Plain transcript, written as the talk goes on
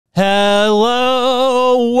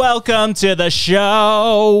Hello, welcome to the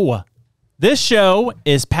show. This show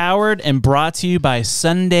is powered and brought to you by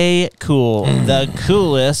Sunday Cool, the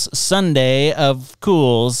coolest Sunday of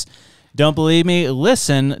cools. Don't believe me?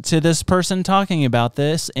 Listen to this person talking about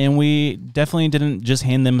this, and we definitely didn't just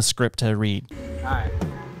hand them a script to read. All right.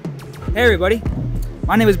 Hey, everybody.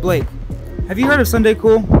 My name is Blake. Have you heard of Sunday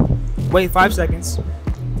Cool? Wait 5 seconds.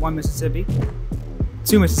 1 Mississippi.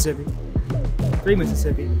 2 Mississippi. 3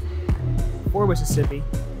 Mississippi. 4 Mississippi.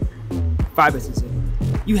 5 Mississippi.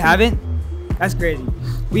 You haven't? That's crazy.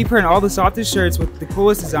 We print all the softest shirts with the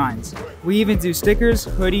coolest designs. We even do stickers,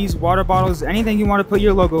 hoodies, water bottles, anything you want to put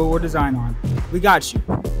your logo or design on. We got you.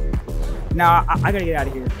 Now, I gotta get out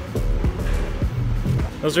of here.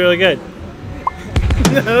 That was really good.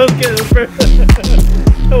 That was good.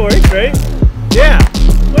 That worked, right? Yeah.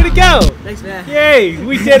 Way to go. Thanks, man. Yay,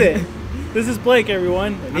 we did it. This is Blake,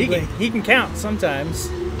 everyone. And Blake. he can count sometimes.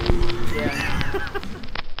 Yeah.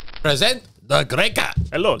 Present the Grey Cat.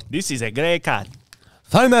 Hello, this is a Grey Cat.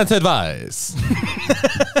 Finance advice.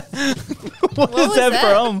 What is that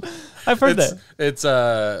from? I've heard that.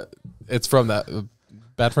 It's from that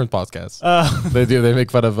Bad Friends podcast. They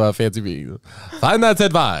make fun of fancy bees. Finance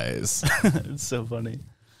advice. It's so funny.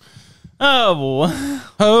 Oh,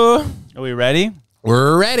 are we ready?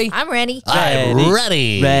 We're ready. I'm ready. I'm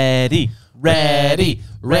ready. Ready.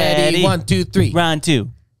 1, 2, 3. Round 2,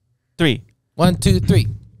 3. 1, 2, 3.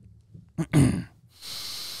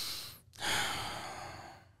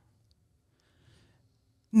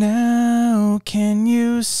 Now can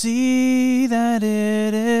you see that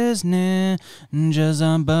it is ninjas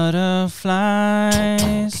and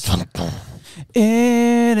butterflies?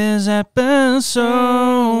 It is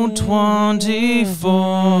episode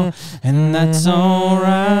 24, and that's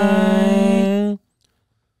alright.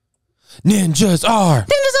 Ninjas are.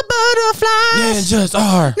 Ninjas are butterflies. Ninjas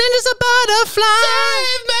are. Ninjas are butterflies.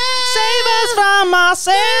 Save us from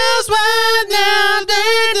ourselves right now.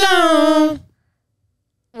 They don't.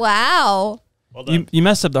 Wow. Well done. You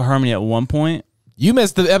messed up the harmony at one point. You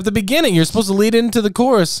missed at the beginning. You're supposed to lead into the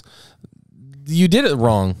chorus. You did it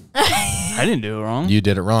wrong. I didn't do it wrong. You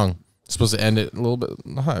did it wrong. You're supposed to end it a little bit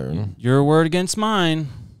higher. Your word against mine.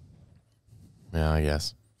 Yeah, I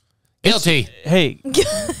guess. Guilty. Hey,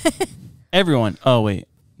 everyone. Oh, wait.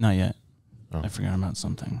 Not yet. Oh. I forgot about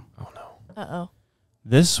something. Oh, no. Uh-oh.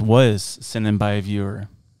 This was sent in by a viewer.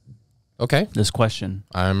 Okay. This question.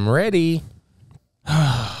 I'm ready.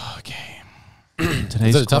 Okay.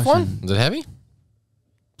 Today's Is it a tough question. one? Is it heavy?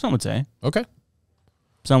 Some would say. Okay.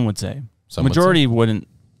 Some would say. Some would Majority wouldn't,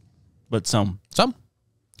 but some. Some.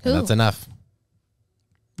 And Ooh. that's enough.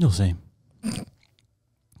 You'll see.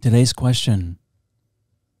 Today's question.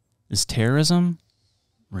 Is terrorism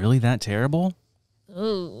really that terrible?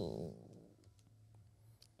 Ooh.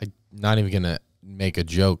 I'm not even going to make a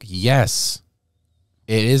joke. Yes.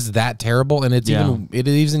 It is that terrible, and it's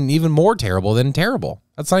even more terrible than terrible.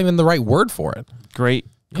 That's not even the right word for it.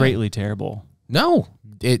 Greatly terrible. No.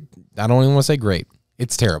 I don't even want to say great.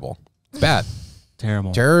 It's terrible. It's bad. Terrible.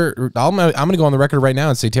 I'm going to go on the record right now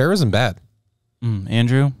and say terrorism bad.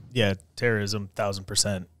 Andrew? Yeah, terrorism,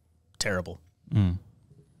 1000% terrible.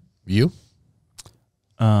 You?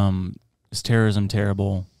 Is terrorism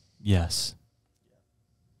terrible? Yes.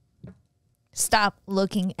 Stop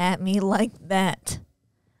looking at me like that.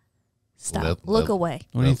 Stop. Look away.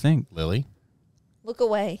 What do you think? Lily? Look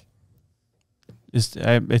away.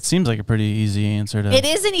 It seems like a pretty easy answer to. It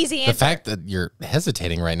is an easy answer. The fact that you're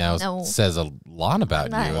hesitating right now says a lot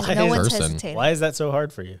about you as a no one's person. hesitating. Why is that so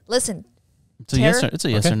hard for you? Listen, It's a yes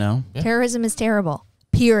or no. Yeah. terrorism is terrible.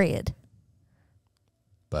 Period.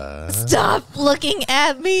 But Stop looking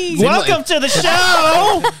at me. Welcome to the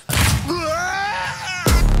show.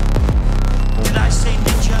 Did I say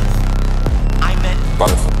ninja? I meant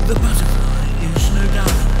butterfly. The butterfly is no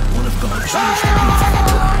doubt one of God's most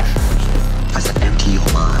beautiful creations. As an empty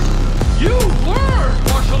your mind. You learn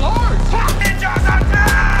martial arts. Ninjas are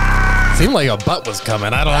dead! seemed like a butt was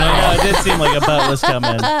coming. I don't know. Yeah, it did seem like a butt was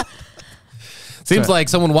coming. Seems like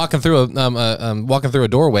someone walking through a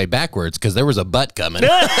doorway backwards because there was a butt coming.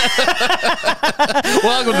 Welcome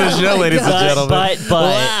to the show, ladies and gentlemen. Butt.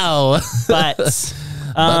 Wow. Butts.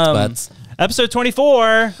 Butts. Episode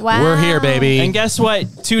 24. Wow. We're here, baby. And guess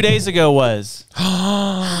what 2 days ago was?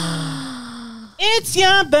 It's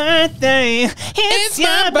your birthday. It's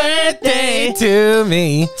your birthday to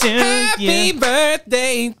me. Happy Happy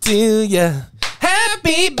birthday to you.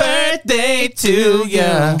 Happy birthday to you.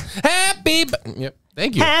 Yep.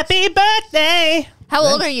 Thank you. Happy birthday. How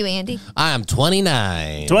old are you, Andy? I'm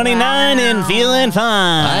 29. 29 and feeling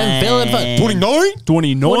fine. I'm feeling fine. 29?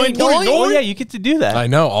 29. Oh, yeah, you get to do that. I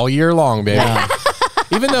know, all year long, baby.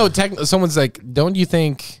 Even though someone's like, don't you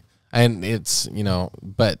think, and it's, you know,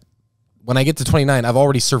 but when I get to 29, I've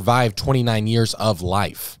already survived 29 years of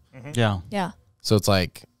life. Yeah. Yeah. So it's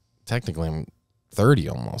like, technically, I'm 30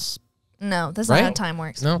 almost. No, that's Right? not how time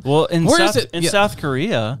works. No? Well, in Where South, is it? in Yeah. South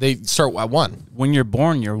Korea, They start at 1. when you're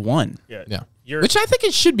born, you're 1. Yeah. You're, Which I think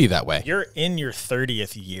it should be that way. you're in your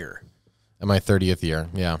 30th year. In my 30th year.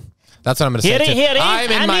 Yeah. That's what I'm going to say. too.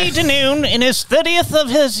 I'm in my noon in his 30th of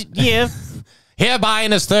his year. hereby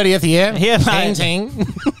in his 30th year. Hereby. Ting,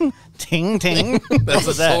 ting. Ting, ting. That's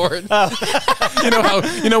a that? sword.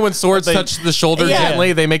 You know when swords touch the shoulder Yeah.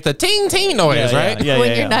 gently, they make the ting ting noise, right? Yeah, when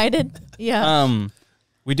yeah, you're yeah. knighted. Yeah.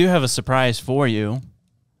 We do have a surprise for you.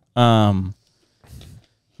 Me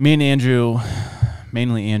and Andrew,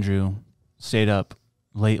 mainly Andrew, stayed up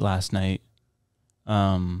late last night.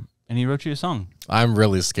 And he wrote you a song. I'm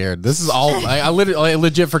really scared. This is all I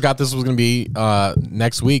legit forgot this was going to be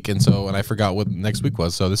next week, and I forgot what next week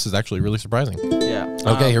was. So this is actually really surprising. Yeah.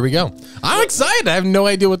 Okay, here we go. I'm excited. I have no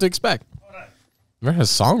idea what to expect. I've a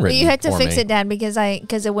song But written. you had to for fix me. it, Dad, because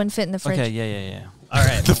it wouldn't fit in the fridge. Okay, yeah. All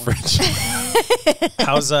right. The fridge.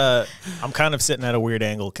 How's I'm kind of sitting at a weird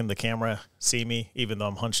angle. Can the camera see me even though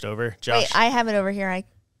I'm hunched over? Josh. Wait, I have it over here.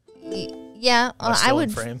 Yeah, Am I I still in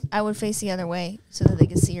would. frame? I would face the other way so that they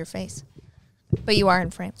could see your face. But you are in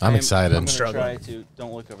frame. I'm excited. I'm gonna struggling. try to.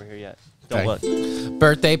 Don't look over here yet. Don't Okay. look.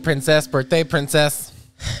 Birthday princess, birthday princess.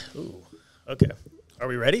 Ooh. Okay. Are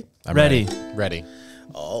we ready? I'm Ready. Ready.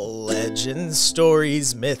 All legends,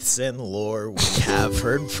 stories, myths, and lore we have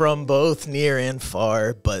heard from both near and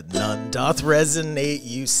far, but none doth resonate,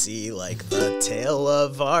 you see, like the tale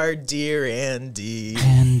of our dear Andy.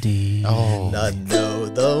 Andy. Oh. None know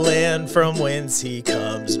the land from whence he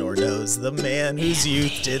comes, nor knows the man whose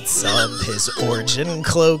youth did sum. His origin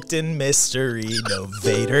cloaked in mystery, no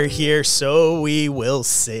Vader here, so we will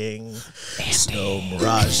sing. Snow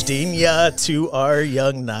Mirage Dinya to our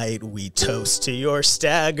young knight, we toast to your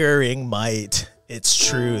staggering might. It's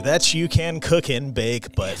true that you can cook and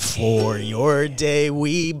bake, but for your day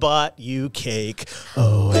we bought you cake.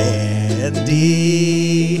 Oh,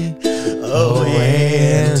 Andy. Oh,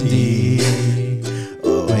 Andy.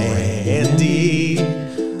 Oh, Andy.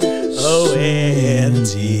 Oh,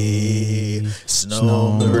 Andy.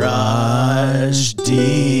 Snow Mirage Dinya.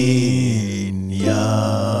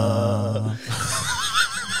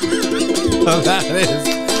 That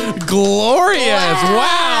is glorious.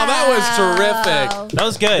 Wow, that was terrific. That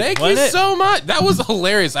was good. Thank you wasn't it? so much. That was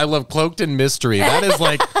hilarious. I love Cloaked in Mystery. That is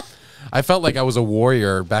like, I felt like I was a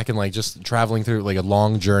warrior back in like just traveling through like a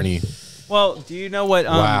long journey. Well, do you know what?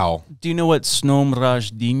 Wow. Do you know what Snom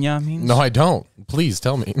Rajdinja means? No, I don't. Please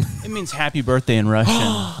tell me. It means happy birthday in Russian.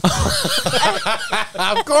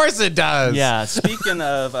 Of course it does. Yeah. Speaking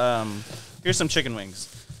of, here's some chicken wings,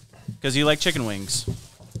 because you like chicken wings,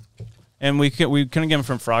 and we couldn't get them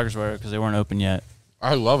from Froggersburg because they weren't open yet.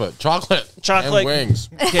 I love it. Chocolate Chocolate. and wings.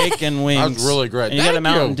 Cake and wings. That's really great. And you got a Thank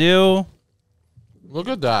Mountain you. Dew. Look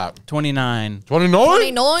at that. 29. 29?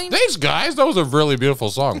 29? Thanks, guys. That was a really beautiful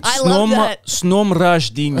song. I love that. Snom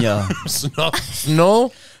Rajdinja.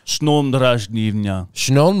 Snow? Snom Rajdinja.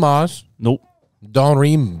 Snow Mas. Nope. Don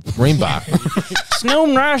Reembach.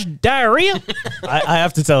 Snom Rajd diarrhea. I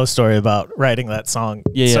have to tell a story about writing that song.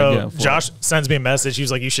 Yeah, so go for Josh sends me a message. He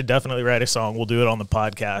was like, you should definitely write a song. We'll do it on the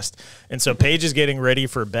podcast. And so Paige is getting ready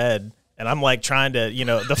for bed. And I'm like trying to,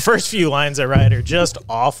 the first few lines I write are just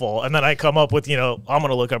awful. And then I come up with, I'm going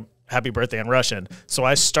to look up happy birthday in Russian. So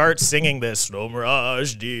I start singing this, Snow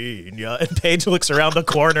Mirage Dinya, and Paige looks around the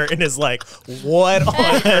corner and is like, what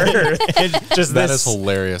on earth? And just That is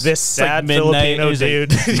hilarious. This sad Like midnight, Filipino he's like, dude.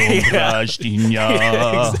 Snom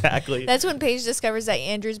Rajdinja. Exactly. That's when Paige discovers that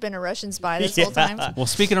Andrew's been a Russian spy this whole time. Well,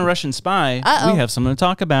 speaking of Russian spy, Uh-oh. we have something to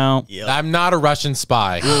talk about. Yep. I'm not a Russian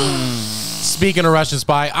spy. Speaking of Russian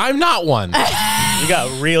spy, I'm not one. We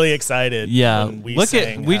got really excited. Yeah, when we look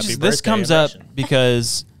sang at we Happy just this Birthday comes in up Russian.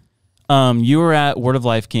 because you were at Word of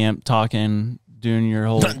Life camp doing your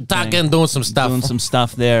whole thing, Doing some stuff. doing some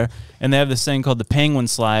stuff there, and they have this thing called the Penguin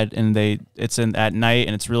Slide, and it's at night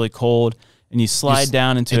and it's really cold, and you slide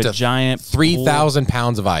down into a giant 3,000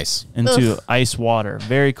 pounds of ice. pool into ice water,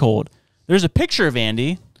 very cold. There's a picture of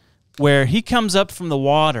Andy where he comes up from the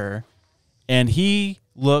water, and he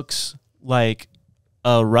looks like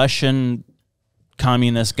a Russian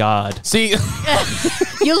communist god. See,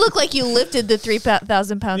 You look like you lifted the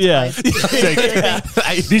 3,000 pounds Yeah. of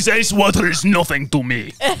ice. This ice water is nothing to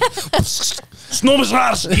me. You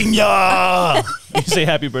say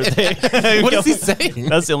happy birthday. What is he saying?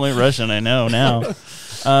 That's the only Russian I know now.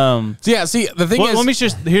 Yeah, see, the thing is... let me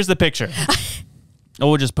just... Here's the picture. Oh,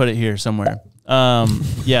 we'll just put it here somewhere.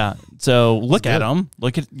 Yeah, so look at them.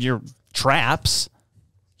 Look at your traps.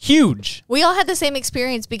 Huge. We all had the same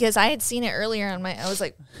experience because I had seen it earlier on my. I was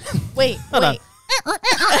like, wait. on.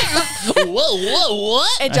 Whoa,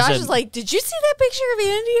 what? And Josh said- was like, did you see that picture of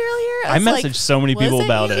Andy earlier? I was messaged like, so many was people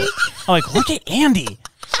about Andy? it. I'm like, look at Andy.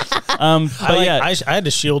 But yeah, I had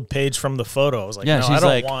to shield Paige from the photo. I was like, Yeah, no, she's I don't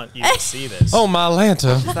like- want you to see this. Oh, my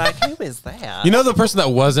Lanta. like, who is that? You know the person that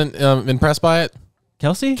wasn't impressed by it?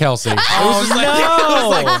 Kelsey? Kelsey.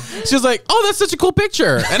 Oh, no. She was like, oh, that's such a cool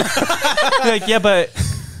picture. And Like, yeah, but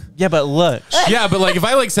look. yeah, but like if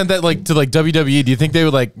I like sent that like to like WWE, do you think they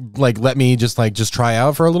would like let me just try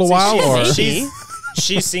out for a little while? Or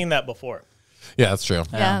She's seen that before. yeah, that's true.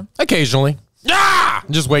 Yeah. Occasionally.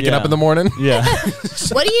 Just waking up in the morning. Yeah.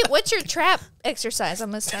 What's your trap exercise? I'm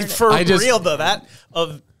gonna start it. For I just- real though, that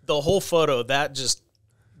of the whole photo, that just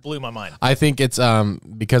blew my mind. I think it's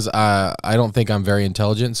because I don't think I'm very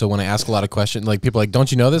intelligent. So when I ask a lot of questions, like people are like,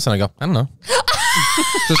 don't you know this? And I go, I don't know.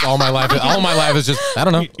 Just all my life is just I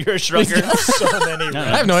don't know. You're a shrugger. So many.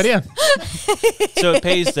 I have no idea. So it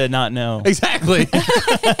pays to not know. Exactly.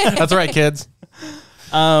 That's right, kids.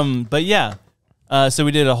 But yeah. So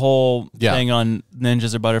we did a whole Yeah. thing on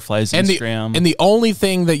ninjas or butterflies And Instagram. the only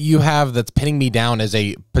thing that you have that's pinning me down as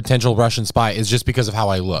a potential Russian spy is just because of how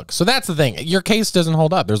I look. So that's the thing. Your case doesn't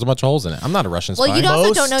hold up. There's a bunch of holes in it. I'm not a Russian spy. Well, you also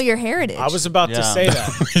Most- don't know your heritage. I was about to say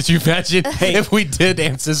that. Could you imagine if we did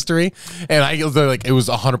ancestry and I was like it was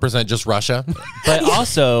 100% just Russia? but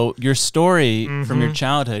also your story from your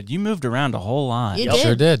childhood, you moved around a whole lot. You did.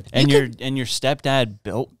 Sure did. And your stepdad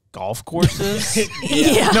built golf courses.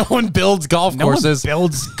 Yeah. No one builds golf No one courses.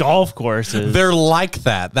 builds golf courses. They're like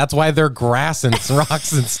that. That's why they're grass and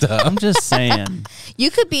rocks and stuff. I'm just saying.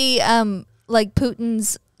 You could be like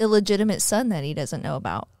Putin's illegitimate son that he doesn't know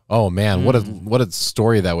about. Oh man, what a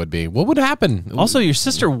story that would be. What would happen? Also, your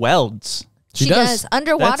sister welds. she does.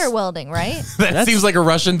 underwater That's- welding, right? That seems like a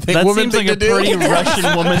Russian thing. That woman seems thing like a to do. pretty Russian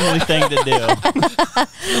womanly thing to do.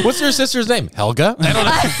 What's your sister's name? Helga. I don't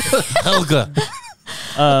know. Helga.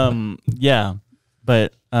 Yeah,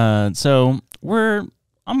 but so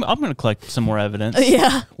I'm gonna collect some more evidence.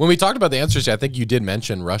 Yeah. When we talked about the answers, I think you did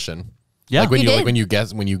mention Russian. Yeah, Like when You you did.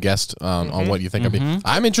 when you guessed on what you think I'd be.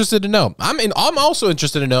 I'm interested to know. I'm also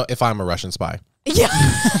interested to know if I'm a Russian spy. Yeah.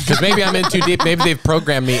 Because maybe I'm in too deep. Maybe they've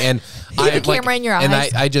programmed me, and You have a camera in your and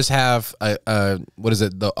eyes. I just have a what is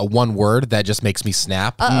it? a one word that just makes me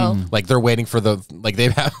snap. Uh-oh. Like they're waiting for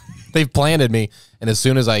they've planted me, and as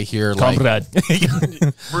soon as I hear like Comrade.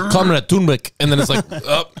 Comrade Thunberg, and then it's like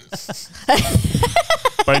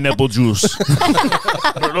Pineapple juice.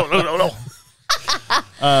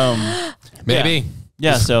 maybe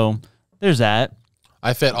Yeah, so there's that.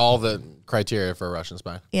 I fit all the criteria for a Russian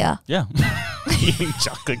spy. Yeah. Yeah. Eating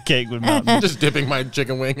chocolate cake with mountain. Just dipping my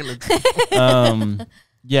chicken wing in it.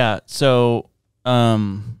 Yeah, so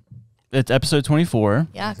it's episode 24.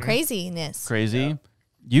 Yeah. Craziness. Crazy.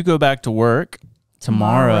 You go back to work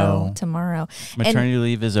tomorrow. Tomorrow. Maternity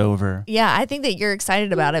leave is over. Yeah, I think that you're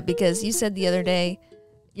excited about it because you said the other day,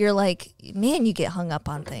 you're like, man, you get hung up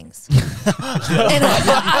on things. And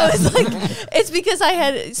I was like, it's because I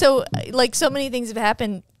had, so many things have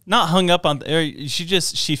happened. Not hung up on, she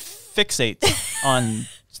fixates on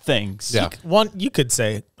things. Yeah. You could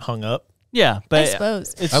say hung up. Yeah, but I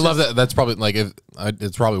suppose. it's I love that. That's probably like if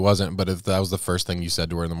it probably wasn't, but if that was the first thing you said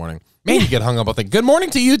to her in the morning, man, you get hung up on things. Good morning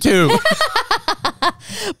to you too.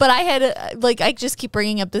 But I had, I just keep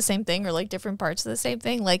bringing up the same thing or like different parts of the same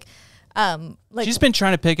thing. Like She's been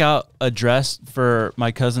trying to pick out a dress for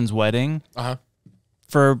my cousin's wedding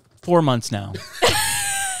for 4 months now.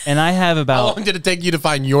 And I have How about long did it take you to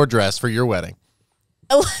find your dress for your wedding?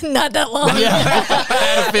 not that long. I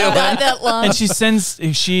had a feeling. Not that long.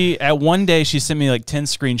 and at one day she sent me like 10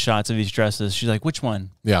 screenshots of these dresses. She's like, "Which one?"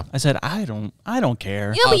 Yeah. I said, "I don't care."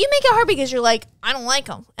 But you make it hard because you're like, I don't like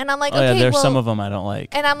them. And I'm like, Oh okay, yeah, there's well, some of them I don't like.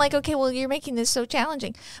 and I'm like, okay, well, you're making this so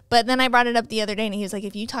challenging. But then I brought it up the other day, and he was like,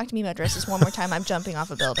 if you talk to me about dresses one more time, I'm jumping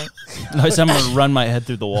off a building. No, so I'm gonna run my head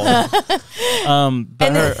through the wall.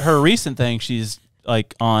 But her recent thing, she's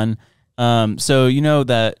like on. So you know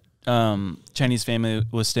that Chinese family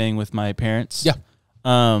was staying with my parents. Yeah.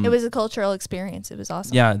 It was a cultural experience. It was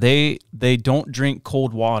awesome. Yeah, they don't drink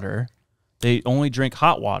cold water. They only drink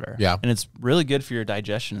hot water. Yeah. And it's really good for your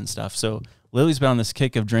digestion and stuff. So Lily's been on this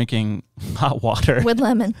kick of drinking hot water. With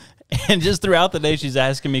lemon. And just throughout the day, she's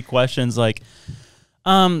asking me questions like,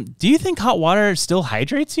 do you think hot water still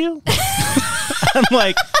hydrates you? I'm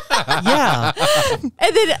like, Yeah.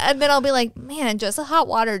 And then I'll be like, man, just hot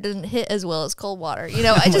water doesn't hit as well as cold water. You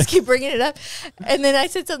know, I just keep bringing it up. And then I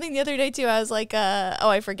said something the other day too. I was like, oh,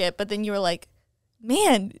 I forget. But then you were like,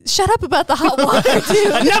 man, shut up about the hot water, dude.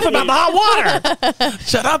 Enough about the hot water.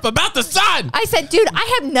 Shut up about the sun. I said, dude,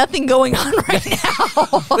 I have nothing going on right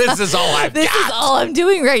now. This is all I've This got. is all I'm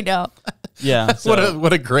doing right now. Yeah. So.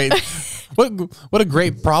 What a great what a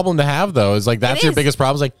great problem to have though. Is like that's your is. biggest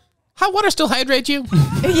problem. Is like hot water still hydrate you?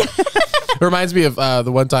 It reminds me of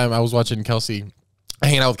the one time I was watching Kelsey,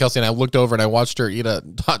 hanging out with Kelsey, and I looked over and I watched her eat a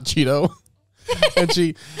hot Cheeto. and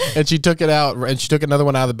she took it out and she took another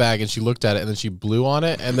one out of the bag and she looked at it and then she blew on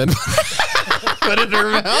it and then put it in her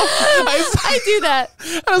mouth. I do that.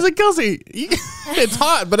 I was like, Kelsey, it's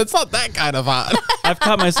hot, but it's not that kind of hot. I've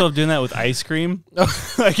caught myself doing that with ice cream.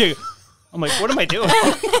 Like, I'm like, what am I doing?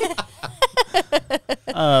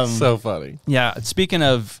 So funny. Yeah. Speaking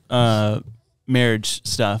of marriage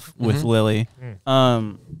stuff with Lily,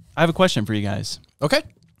 I have a question for you guys. Okay.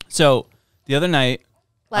 So the other night,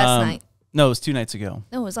 Last night. no, it was 2 nights ago.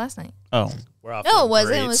 No, it was last night. Oh, We're off No, to a it wasn't.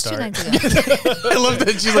 great It was start. 2 nights ago. I love that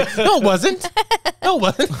she's like, no, it wasn't. No, it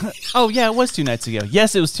wasn't. oh yeah, it was 2 nights ago.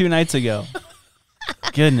 Yes, it was 2 nights ago.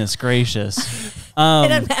 Goodness gracious. It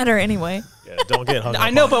doesn't matter anyway. Yeah, don't get hung up. I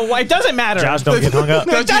know, on but why? It doesn't matter. Josh, don't get hung up.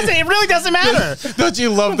 It doesn't. It really doesn't matter. Don't you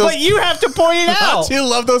love those? But you have to point it out. Don't you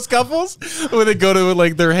love those couples when they go to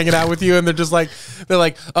like they're hanging out with you and they're just like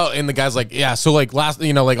oh, and the guy's like, yeah, so like last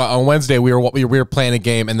like on Wednesday we were playing a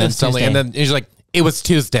game and then was suddenly Tuesday. and then he's like, it was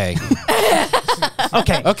Tuesday.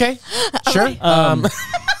 Okay, sure.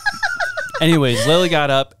 Anyways, Lily got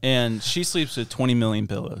up and she sleeps with 20 million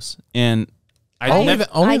pillows, and only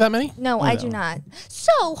that many? No, I do not.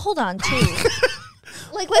 So hold on, too.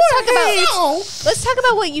 Like let's talk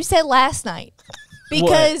about what you said last night,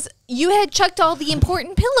 because you had chucked all the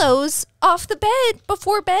important pillows off the bed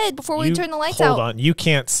before we turned the lights out. Hold on. You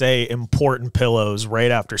can't say important pillows right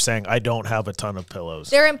after saying I don't have a ton of pillows.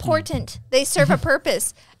 They're important. They serve a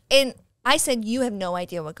purpose. And I said you have no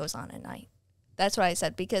idea what goes on at night. That's what I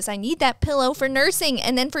said, because I need that pillow for nursing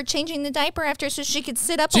and then for changing the diaper after so she could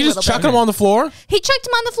sit up So a you little just chuck bit. them on the floor? He chucked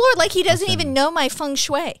him on the floor like he doesn't even know my feng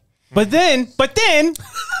shui. But then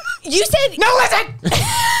You said no. Listen.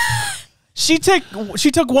 She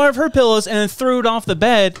took one of her pillows and then threw it off the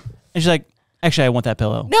bed, and she's like, "Actually, I want that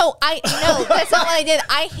pillow." No, that's not what I did.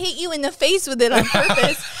 I hit you in the face with it on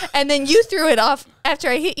purpose, and then you threw it off after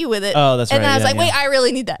I hit you with it. Oh, that's and right. And I was Yeah, like, yeah. wait, I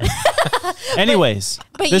really need that. Anyways,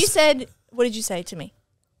 But you said, what did you say to me?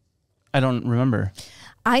 I don't remember.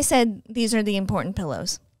 I said, these are the important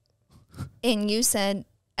pillows. And you said,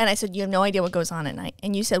 and I said, you have no idea what goes on at night.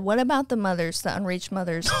 And you said, what about the mothers, the unreached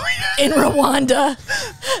mothers in Rwanda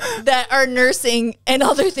that are nursing, and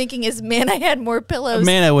all they're thinking is, man, I had more pillows.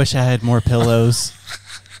 Man, I wish I had more pillows.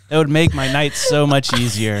 It would make my night so much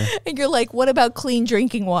easier. And you're like, what about clean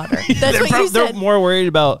drinking water? That's what you They're said. more worried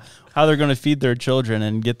about how they're going to feed their children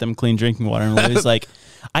and get them clean drinking water. And Lily's like,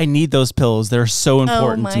 I need those pillows. They're so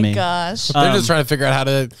important oh to me. my gosh. They're just trying to figure out how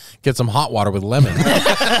to get some hot water with lemon.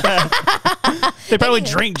 They probably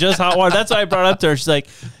drink just hot water. That's why I brought it up to her. She's like,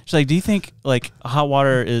 do you think like hot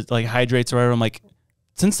water is like hydrates or whatever? I'm like,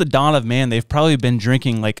 since the dawn of man, they've probably been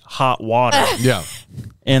drinking like hot water. Yeah.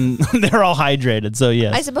 And they're all hydrated. So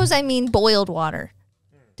yes. I suppose I mean boiled water.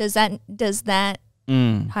 Does that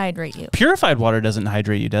hydrate you? Purified water doesn't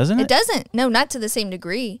hydrate you, doesn't it? It doesn't. No, not to the same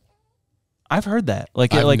degree. I've heard that.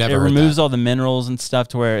 Like I've it never heard removes that. all the minerals and stuff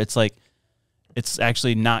to where it's like it's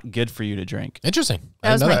actually not good for you to drink. Interesting. I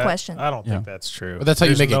That was didn't know my that. question. I don't think that's true. But that's how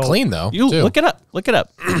you make it clean, though. You too. look it up. Look it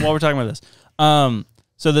up while we're talking about this.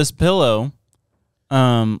 So this pillow,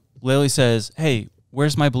 Lily says, "Hey,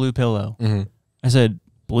 where's my blue pillow?" Mm-hmm. I said,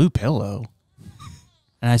 "Blue pillow,"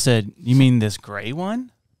 and I said, "You mean this gray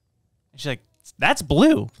one?" And she's like, "That's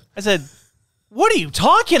blue." I said, "What are you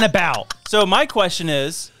talking about?" So my question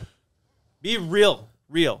is, be real.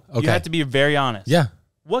 You Okay. have to be very honest. Yeah.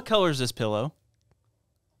 What color is this pillow?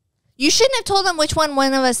 You shouldn't have told him which one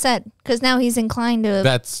of us said, because now he's inclined to.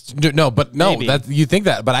 That's no, Maybe. that you think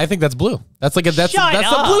that, but I think that's blue. That's like that's Shut the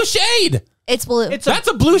up. blue shade. It's blue. That's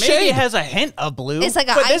a blue maybe shade. It has a hint of blue. It's like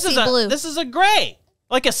a but this icy is blue. This is a gray,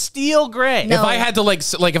 like a steel gray. No. If I had to like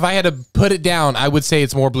if I had to put it down, I would say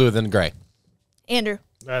it's more blue than gray. Andrew.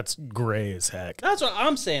 That's gray as heck. That's what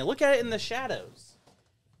I'm saying. Look at it in the shadows.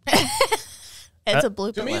 It's a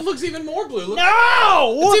blue To me, pillow. it looks even more blue. Look,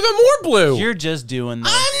 No, it's even more blue. you're just doing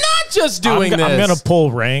this. I'm not just doing this. I'm gonna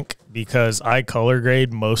pull rank because I color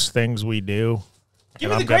grade most things we do. Give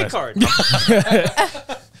me and the gray I'm card.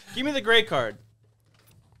 Give me the gray card.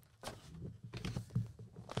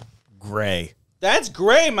 Gray. That's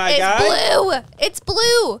gray, my It's guy. blue. It's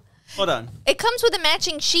blue. Hold on. It comes with a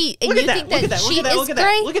matching sheet, and Look you at that. think Look at that that. Look sheet at that. is Look at gray?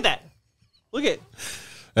 that. Look at that. Look at.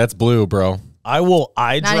 That's blue, bro. I will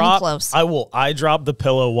even close. I will eye drop the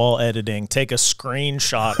pillow while editing. Take a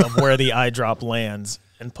screenshot of where the eye drop lands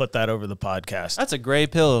and put that over the podcast. That's a gray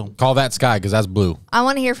pillow. Call that sky because that's blue. I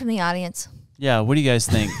want to hear from the audience. Yeah. What do you guys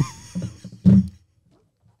think?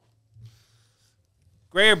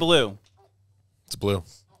 Gray or blue? It's blue.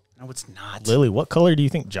 No, it's not. Lily, what color do you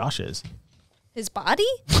think Josh is? His body?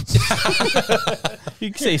 You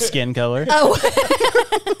can say skin color. Oh.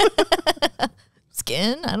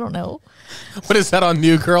 Skin? I don't know. What is that on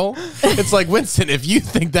New Girl? It's like, Winston, if you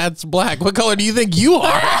think that's black, what color do you think you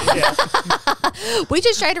are? We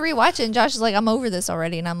just tried to rewatch it, and Josh is like, I'm over this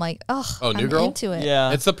already. And I'm like, Oh, I'm New Girl? into it.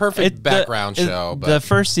 Yeah. It's the perfect background show. The But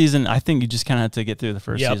first season, I think you just kind of have to get through the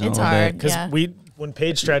first Yep. season It's a little hard. bit. Because Yeah. when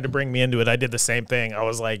Paige tried to bring me into it, I did the same thing. I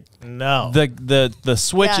was like, no. The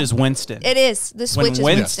switch Yeah. is Winston. It is. The switch When is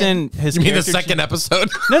Winston, his you mean the character second episode?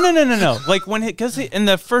 No. Like because in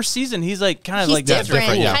the first season, he's like kind of He's like different.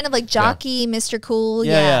 different, yeah. Kind of like jockey, Mr. Cool.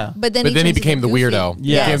 Yeah, Yeah. yeah. But then But then he turns became the into goofy. weirdo.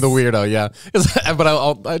 Yes. He became the weirdo, yeah.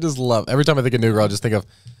 But I just love, every time I think of New Girl, I just think of,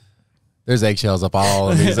 there's eggshells up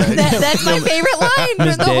all of these eggs. That's my favorite line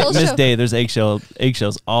Miss from the whole Day. Miss show. Day, there's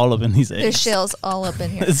eggshells all up in these eggs. There's shells all up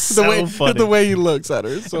in here. It's the so way funny. the way he looks at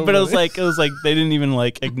her. Is so But it was funny. like they didn't even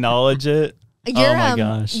like acknowledge it. Oh my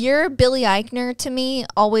gosh. Your Billy Eichner to me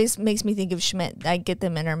always makes me think of Schmidt. I get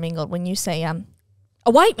them intermingled when you say a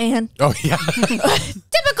white man. Oh yeah.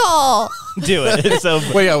 Typical. Do it. It's so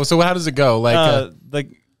Wait, yeah, so how does it go? Like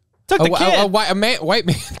took the kid. a white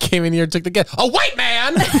man came in here and took the kid. A white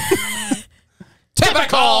man.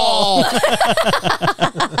 Typical.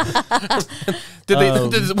 What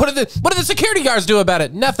did the security guards do about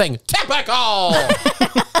it? Nothing. Typical.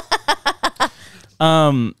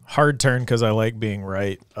 Hard turn because I like being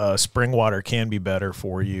right. Spring water can be better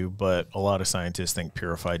for you, but a lot of scientists think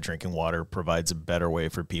purified drinking water provides a better way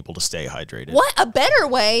for people to stay hydrated. What a better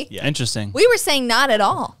way. Yeah. Interesting. We were saying not at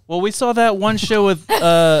all. Well, we saw that one show with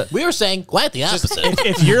We were saying quite the opposite.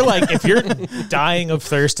 if you're dying of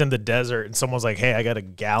thirst in the desert and someone's like, hey, I got a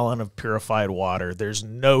gallon of purified water, there's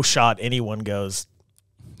no shot anyone goes,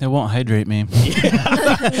 it won't hydrate me. No,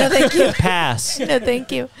 thank you. Pass. No,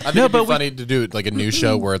 thank you. I think it'd be funny to do like a news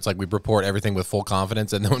show where it's like we report everything with full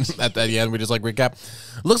confidence, and then at the end we just like recap.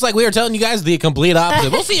 Looks like we are telling you guys the complete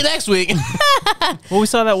opposite. We'll see you next week. Well, we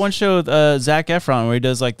saw that one show with Zac Efron where he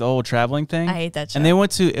does like the whole traveling thing. I hate that show. And they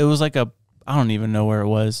went to, it was like I don't even know where it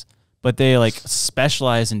was, but they like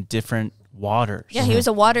specialize in different waters. Yeah, he was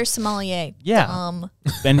a water sommelier. Yeah.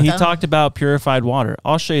 And he talked about purified water.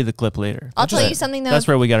 I'll show you the clip later. I'll tell you something though. That's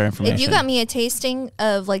where we got our information. If you got me a tasting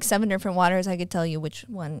of like 7 different waters, I could tell you which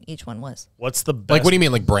one each one was. what's the best? Like, what do you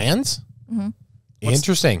mean, like brands?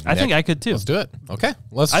 Interesting. I think Nick, I could too. Let's do it. Okay,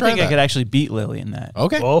 let's. I try think I that. could actually beat Lily in that.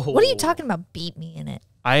 Okay. Whoa. What are you talking about? Beat me in it.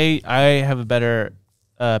 I have a better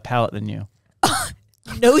palate than you.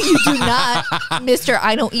 No, you do not, Mister.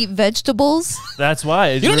 I don't eat vegetables. That's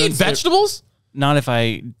why. You don't eat vegetables? Not if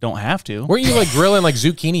I don't have to. Weren't you like grilling like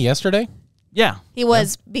zucchini yesterday? Yeah. He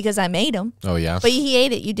was because I made him, Oh yeah. but he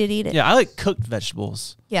ate it. You did eat it. Yeah, I like cooked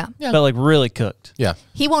vegetables, Yeah. but like really cooked. Yeah.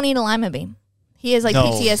 He won't eat a lima bean. He has like No.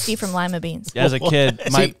 PTSD from lima beans. As a kid,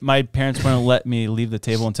 See- my parents wouldn't let me leave the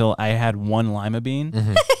table until I had one lima bean,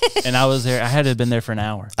 and I was there. I had to have been there for an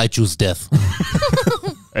hour. I choose death.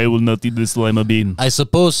 I will not eat this lima bean. I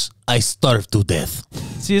suppose I starve to death.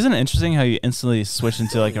 See, isn't it interesting how you instantly switch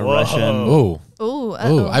into like a Russian? Oh. Ooh,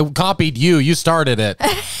 Oh, I copied you. You started it.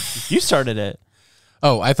 You started it.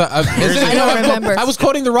 Oh, I thought. I don't remember. I was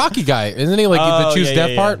quoting the Rocky guy. Isn't he like the Oh, choose yeah, death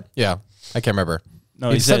yeah, part? Yeah. I can't remember. No,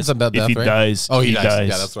 he said says, something about if death, he right? dies. Oh, he dies. dies.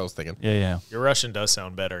 Yeah, that's what I was thinking. Yeah, yeah. Your Russian does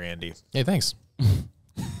sound better, Andy. Hey, thanks.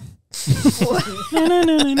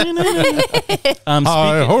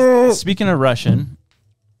 Speaking of Russian,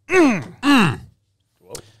 I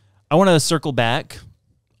want to circle back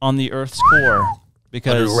on the Earth's core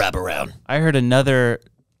because Wrap around. I heard another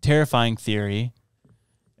terrifying theory.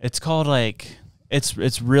 It's called like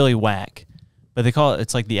it's really whack, but they call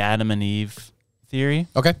it's like the Adam and Eve theory.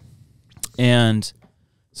 Okay. And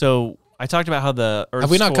so I talked about how the Earth's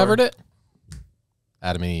Have we not core- covered it?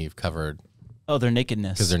 Adam and Eve covered Oh, their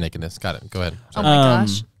nakedness. because their nakedness. Got it. Go ahead. Oh my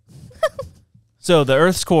gosh. So the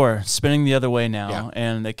Earth's core spinning the other way now, Yeah.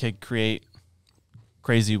 and it could create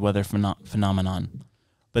crazy weather phenomenon.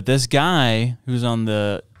 But this guy who's on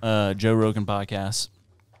the Joe Rogan podcast,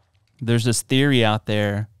 there's this theory out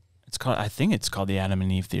there. I think it's called the Adam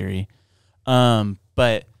and Eve theory.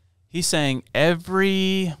 But he's saying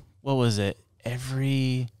every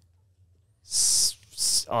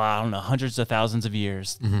I don't know, hundreds of thousands of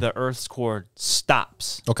years, the Earth's core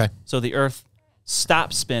stops. Okay. So the Earth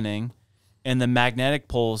stops spinning, and the magnetic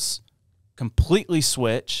poles completely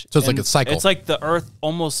switch. So it's like and a cycle. It's like the Earth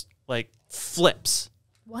almost like flips.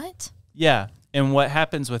 What? Yeah, and what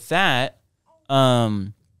happens with that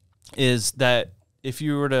is that if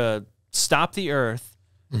you were to stop the Earth,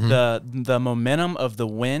 the momentum of the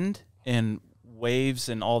wind and waves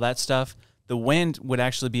and all that stuff, the wind would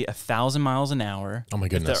actually be 1,000 miles an hour. Oh my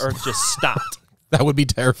if goodness. the Earth just stopped. That would be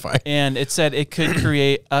terrifying. And it said it could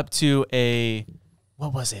create up to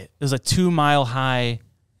what was it? It was a 2-mile high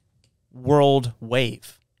world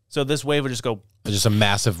wave. So this wave would just go Just a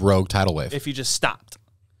massive rogue tidal wave. if you just stopped.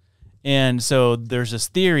 And so there's this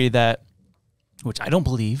theory that, which I don't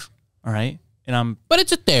believe, all right? And But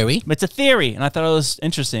it's a theory. it's a theory, and I thought it was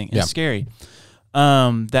interesting and Yeah. scary.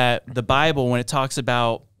 That the Bible, when it talks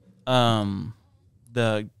about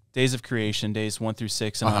the days of creation, days 1 through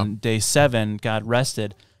 6, and on day 7, God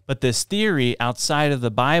rested. But this theory outside of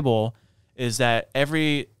the Bible is that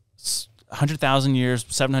every 100,000 years,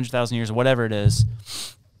 700,000 years, whatever it is,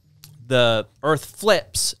 the earth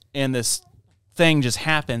flips and this thing just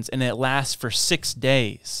happens, and it lasts for 6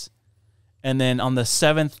 days. And then on the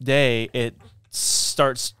 7th day, it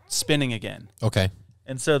starts spinning again. Okay.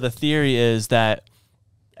 And so the theory is that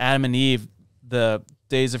Adam and Eve, the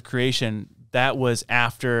days of creation, that was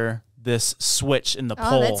after this switch in the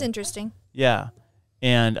pole. Oh, that's interesting. Yeah.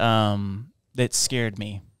 And that scared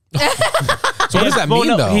me. So what does that Well, mean,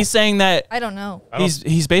 no, though? he's saying that I don't know.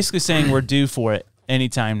 he's basically saying we're due for it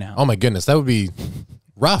anytime now. Oh my goodness, that would be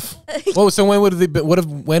rough. Whoa, so when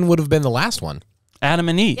would have been the last one? Adam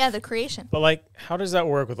and Eve. Yeah, the creation. But like, how does that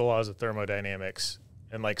work with the laws of thermodynamics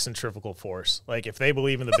and like centrifugal force? Like, if they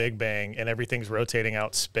believe in the Big Bang and everything's rotating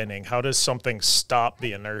out, spinning, how does something stop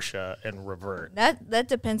the inertia and revert? That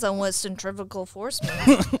depends on what centrifugal force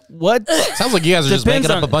means. What? Sounds like you guys are just Depends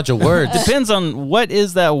making up on- a bunch of words. Depends on what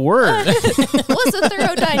is that word. What's a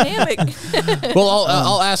thermodynamic? Well,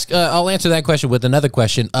 I'll answer that question with another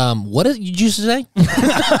question. What did you just say?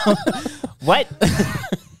 What?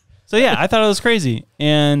 So yeah, I thought it was crazy.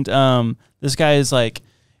 And this guy is like,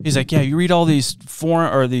 he's like, yeah, you read all these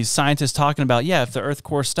these scientists talking about, yeah, if the Earth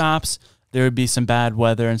core stops, there would be some bad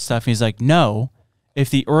weather and stuff. And he's like, no, if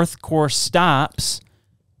the Earth core stops,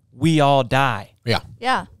 we all die. Yeah,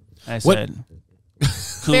 Yeah. I What- said,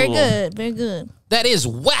 cool. Very good. Very good. that is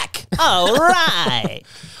whack. All right.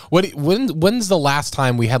 When's the last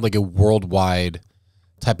time we had like a worldwide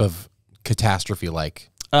type of catastrophe, like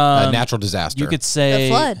a natural disaster? You could say The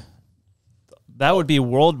flood. that would be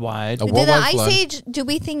worldwide. A Did the worldwide ice flood. age? Do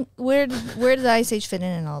we think where did the ice age fit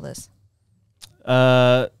in all this?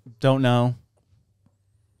 Don't know.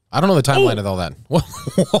 I don't know the timeline of all that.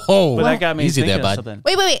 Whoa, But that got me easy thinking there, of bud. something.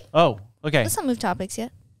 Wait. Oh, okay. Let's not move topics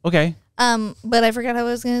yet. Okay. But I forgot what I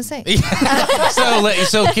was gonna say.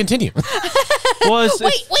 So continue. Well,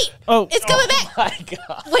 Wait. Oh, It's coming back. my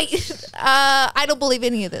God. Wait. I don't believe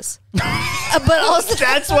any of this. But also,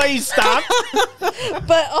 That's why you stopped?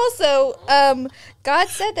 God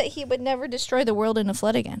said that He would never destroy the world in a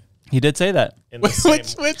flood again. He did say that. In the same,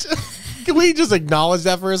 Which can we just acknowledge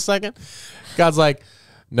that for a second? God's like,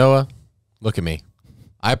 Noah, look at me.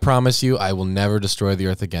 I promise you, I will never destroy the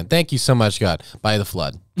earth again. Thank you so much, God. By the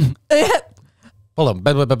flood. Hold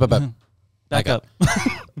on. Back up.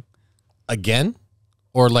 Again?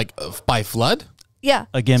 Or like by flood? Yeah.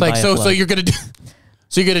 Again, It's like by a so flood. you're gonna do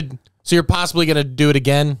so you're possibly gonna do it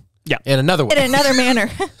again? Yeah. In another way. In another manner.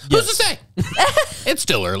 Who's to say? It's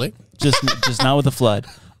still early. just not with a flood.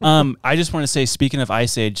 I just want to say, speaking of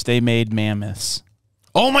Ice Age, they made mammoths.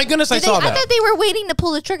 Oh my goodness, I I saw that. thought they were waiting to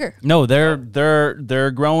pull the trigger. No,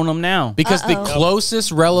 they're growing them now. Because the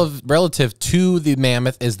closest relative to the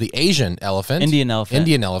mammoth is the Asian elephant. Indian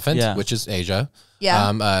elephant. Yeah. which is Asia.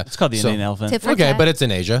 Yeah. It's called the Indian elephant. Tit for Okay, tat. but it's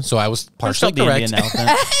in Asia, so I was It's partially called the correct. Indian elephant.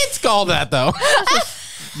 It's called that, though.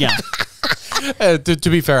 Yeah. To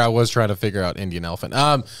be fair, I was trying to figure out Indian elephant.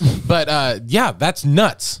 But yeah, that's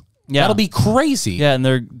nuts. Yeah. That'll be crazy. Yeah, and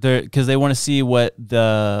they're because they want to see what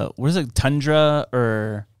is it, tundra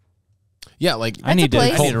or Yeah, like I need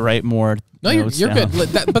place. to write more. no, you're notes good. down.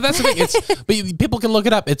 But that's the thing. But people can look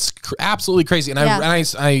it up. It's absolutely crazy. And Yeah.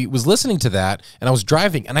 I was listening to that, and I was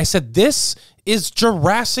driving, and I said, "This is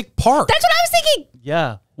Jurassic Park." That's what I was thinking.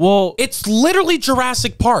 Yeah. Well, It's literally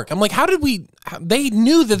Jurassic Park. I'm like, how did we? They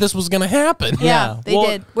knew that this was going to happen. Yeah, they well,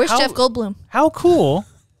 did. Where's how- Jeff Goldblum? how cool,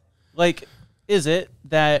 like, is it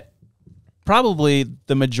that probably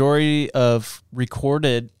the majority of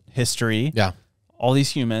recorded history, Yeah. all these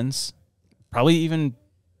humans, probably even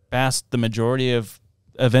past the majority of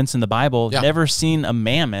events in the Bible, Yeah. never seen a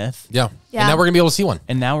mammoth, Yeah. Yeah. And now we're going to be able to see one.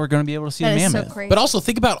 and now we're going to be able to see That a is so mammoth. crazy. But also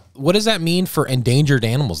think about what does that mean for endangered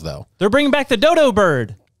animals, though? They're bringing back the dodo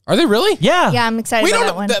bird. Are they really? Yeah. yeah, I'm excited We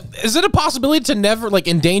about don't. that one. Is it a possibility to never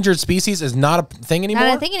endangered species is not a thing anymore?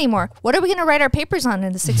 Not a thing anymore. What are we going to write our papers on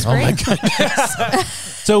in the 6th Oh my grade? god,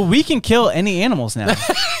 So we can kill any animals now.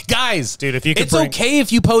 guys! Dude, if you could it's bring- okay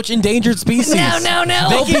if you poach endangered species. No.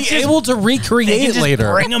 They'll be able to recreate it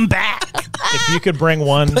later. Bring them back. If you could bring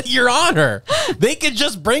one, Your Honor, they could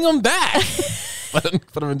just bring them back.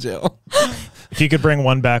 Put them in jail. if you could bring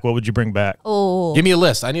one back, what would you bring back? Oh, Give me a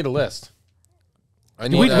list. I need a list. I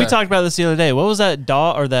need, We talked about this the other day. What was that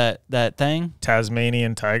dog or that thing?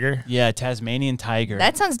 Tasmanian tiger. Yeah, Tasmanian tiger.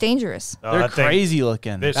 that sounds dangerous. Oh, They're that thing- crazy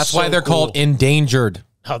looking. That's why they're called endangered.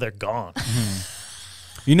 Oh, they're gone.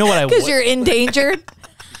 You know what I Because would? you're endangered.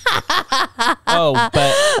 Oh,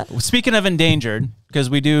 but speaking of endangered, because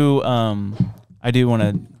we do, I do want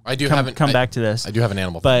to. I do come back to this. I do have an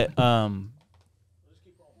animal. But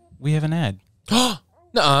we have an ad.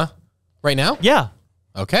 Nuh-uh. Right now? Yeah,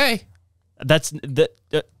 Okay. that's the.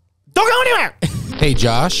 Don't go anywhere. Hey,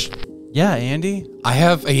 Josh, Yeah, Andy, I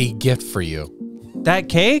have a gift for you. that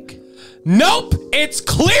cake. Nope, it's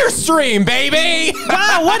Clearstream, baby.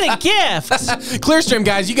 Wow, what a gift! Clearstream,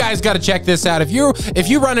 guys, you guys got to check this out. If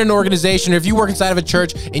you run an organization or if you work inside of a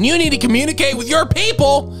church and you need to communicate with your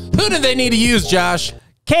people, who do they need to use, Josh?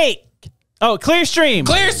 Cake. Oh, Clearstream.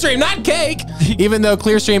 Clearstream, not cake. Even though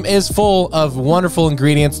Clearstream is full of wonderful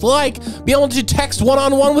ingredients like be able to text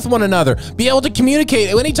one-on-one with one another, be able to communicate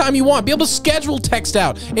anytime you want, be able to schedule text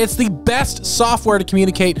out. It's the best software to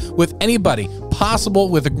communicate with anybody possible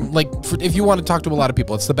with if you want to talk to a lot of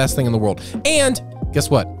people. It's the best thing in the world. And guess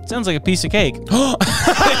what? Sounds like a piece of cake.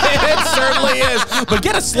 It certainly is. But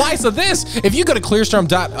get a slice of this if you go to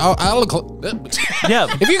Clearstream.io. Yeah.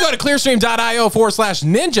 If you go to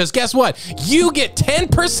clearstream.io/ninjas, guess what? You get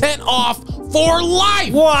 10% off for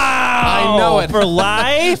life. Wow. I know it. For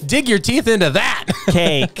life. Dig your teeth into that.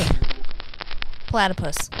 Cake.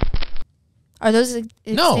 Platypus. Are those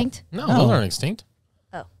extinct? No, those aren't extinct.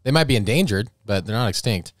 Oh. They might be endangered, but they're not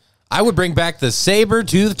extinct. I would bring back the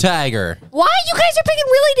saber-toothed tiger. Why? You guys are picking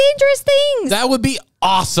really dangerous things. That would be I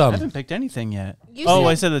awesome. haven't picked anything yet. You Oh, said-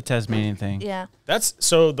 I said the Tasmanian thing. yeah. That's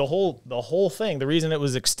so the whole thing. The reason it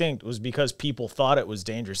was extinct was because people thought it was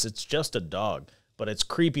dangerous. It's just a dog, but it's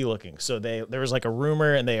creepy looking. So there was like a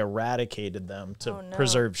rumor, and they eradicated them to Oh, no.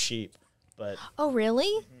 preserve sheep. But Oh,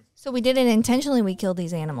 really? So we did it intentionally. We killed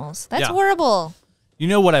these animals. That's Yeah. horrible. You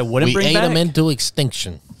know what I wouldn't We bring ate back? them into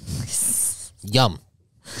extinction. Yum.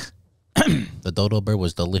 The dodo bird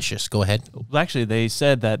was delicious. Go ahead. Well, actually, they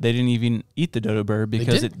said that they didn't even eat the dodo bird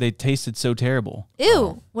because did? they tasted so terrible.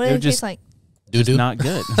 Ew. What They do would they just- taste like? Doo-doo. Not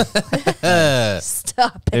good.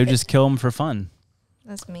 Stop They it. would just kill them for fun.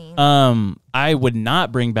 That's mean. I would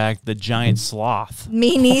not bring back the giant sloth.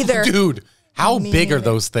 Me neither. Dude, how Me big are neither.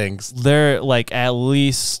 those things? They're like at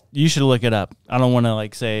least you should look it up. I don't want to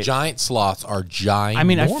like say. Giant sloths are giant. I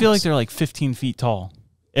mean, I feel like they're like 15 feet tall,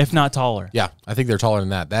 if not taller. Yeah, I think they're taller than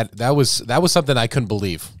that. That was something I couldn't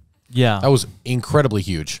believe. Yeah, That was incredibly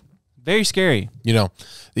huge. very scary. You know,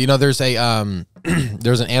 there's a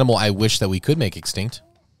there's an animal I wish that we could make extinct.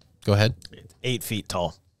 Go ahead. 8 feet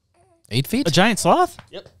tall. 8 feet? A giant sloth?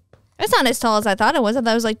 It's not as tall as I thought it was. I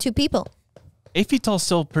thought it was like 2 people. 8 feet tall is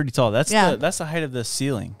still pretty tall. That's Yeah. that's the height of the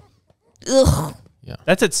ceiling. Ugh.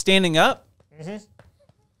 That's it standing up.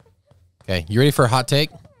 Okay, you ready for a hot take?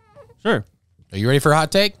 Sure. Are you ready for a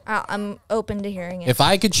hot take? I'm open to hearing it. If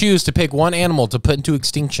I could choose to pick one animal to put into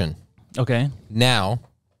extinction Okay. now,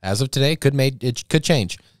 as of today, it could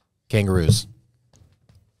change. Kangaroos.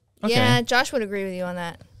 Okay. Yeah, Josh would agree with you on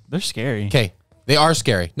that. They're scary. Okay, they are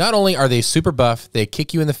scary. Not only are they super buff, they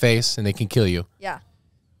kick you in the face and they can kill you. Yeah.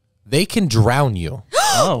 They can drown you.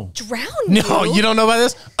 Oh. Drown No, you don't know about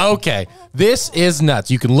this? Okay. This is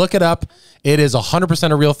nuts. You can look it up. It is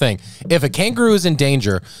 100% a real thing. If a kangaroo is in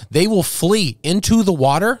danger, they will flee into the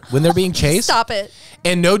water when they're being chased. Stop it.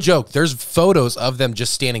 And no joke, there's photos of them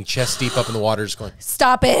just standing chest deep up in the water, just going.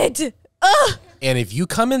 Stop it. Ugh. And if you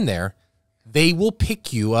come in there, they will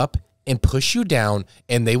pick you up and push you down,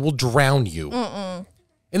 and they will drown you.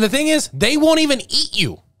 And the thing is, they won't even eat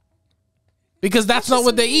you because that's not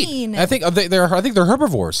what they mean? eat. I think they're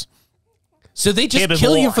herbivores. So they just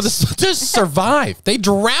kill you for just survive. They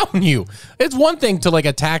drown you. It's one thing to like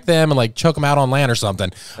attack them and like choke them out on land or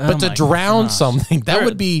something, but to my drown gosh. something that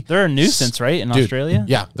would be They're a nuisance, right? In Dude, Australia?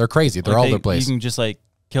 Yeah, they're crazy. They're Like all over the place. You can just like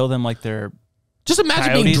kill them like they're. Just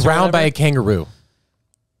imagine being coyotes or drowned by whatever. a kangaroo.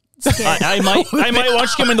 I might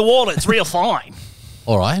watch them in the water. It's real fine.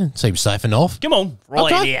 All right, seems safe enough. Come on, roll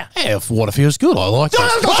Okay. idea. Yeah, if water feels good, I like this.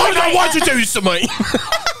 Why'd you do this to me?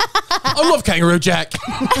 I love Kangaroo Jack.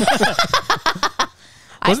 I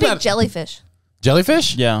Wasn't pick that- jellyfish.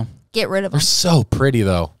 Jellyfish? Yeah. Get rid of them. They're so pretty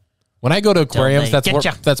though. When I go to aquariums, they that's get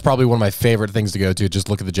ya? that's probably one of my favorite things to go to. Just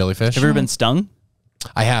look at the jellyfish. Have you ever been stung?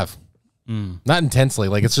 I have. Not intensely.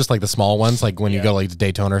 Like it's just like the small ones, like when you go like to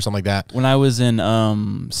Daytona or something like that. When I was in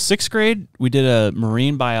 6th grade, we did a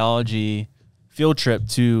marine biology field trip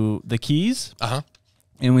to the Keys,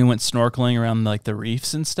 and we went snorkeling around like the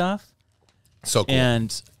reefs and stuff. So cool.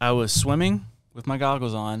 And I was swimming with my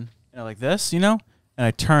goggles on, like this, and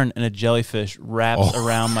I turn and a jellyfish wraps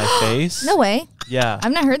around my face. No way. Yeah,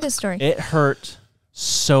 I've not heard this story. it hurt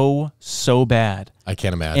so bad. I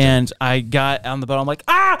can't imagine. And I got on the boat. I'm like,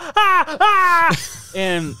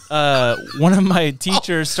 and one of my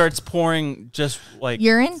teachers starts pouring just like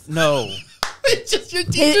Urine? No, Just your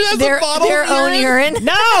teacher has Their, a bottle their of own urine?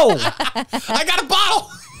 no, I got a bottle.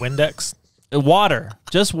 Windex. water,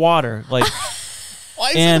 just water, like. Why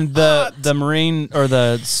is And it the hot? marine or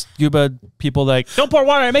the scuba people like, don't pour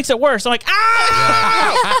water, it makes it worse. I'm like,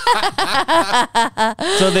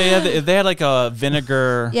 So they had like a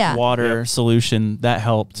vinegar Yeah. water solution that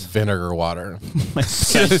helped. vinegar water. My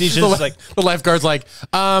teacher's the, like, the lifeguard's like,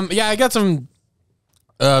 yeah, I got some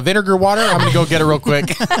vinegar water. I'm gonna go get it real quick.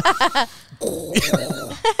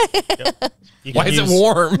 You Why can is it use-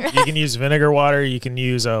 warm? You can use vinegar water. You can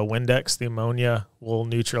use Windex. The ammonia will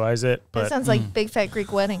neutralize it. That But sounds like Big Fat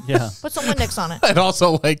Greek Wedding. Yeah. Put some Windex on it. And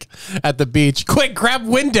also, like at the beach, quick, grab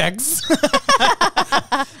Windex.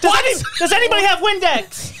 does anybody have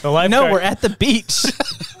Windex? the lifeguard, No, we're at the beach.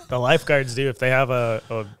 the lifeguards do if they have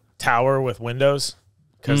a tower with windows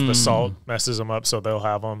because the salt messes them up. So they'll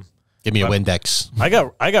have them. Give me a Windex. I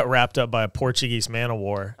got wrapped up by a Portuguese man of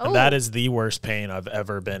war, and that is the worst pain I've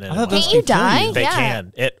ever been in. thought my those Can't you can kill die? They Yeah.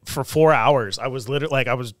 can. It for 4 hours. I was literally like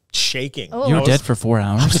I was shaking. Oh. You I were was- dead for 4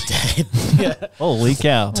 hours. Holy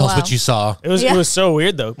cow! Tell us Wow. what you saw. It was Yeah. it was so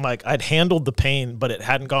weird though. Like I'd handled the pain, but it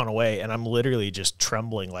hadn't gone away, and I'm literally just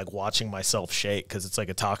trembling, like watching myself shake because it's like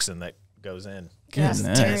a toxin that goes in.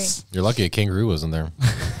 Goodness. You're lucky a kangaroo wasn't there.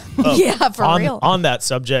 Yeah, for on, real. On that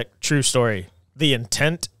subject, true story. The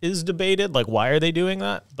intent is debated. Like, why are they doing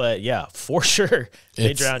that? But yeah, for sure, they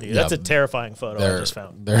It's- drown you. yeah, That's a terrifying photo I just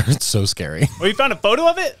found. They're so scary. Oh, you found a photo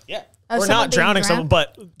of it? Yeah. Of Or someone not being drowning drowned? someone,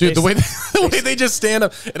 but Dude, the they- way they just stand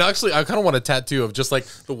up, and actually, I kind of want a tattoo of just like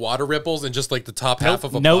the water ripples and just like the top half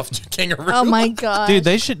of a Nope. buffed kangaroo. Oh my god. Dude,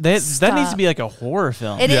 they should. That needs Stop. to be like a horror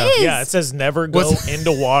film. It is. Yeah. yeah, it says never go What's-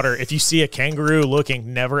 into water. If you see a kangaroo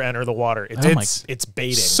looking, never enter the water. Oh my- It's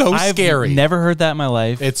baiting. so I've scary. never heard that in my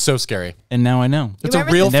life, It's so scary. and now I know. It's a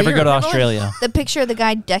remember real the- Never fear. go to Remember, like, Australia. The picture of the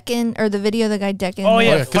guy decking, or the video of the guy decking. Oh, the-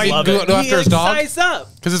 yeah. Because he Love go it. after his dog. Size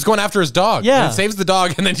up. Because it's going after his dog. Yeah. And it saves the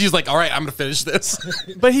dog, and then she's like, all right, I'm going to finish this.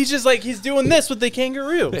 But he's just like, he's doing this with the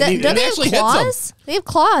kangaroo. Don't he they have actually hits him. claws? They have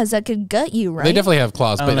claws that could gut you, right? They definitely have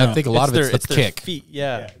claws, but I think a lot of it's the their kick. feet.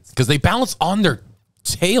 Yeah. Because they balance on their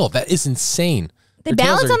tail. That is insane. They Their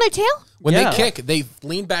tails balance are- on their tail? When Yeah. they kick, they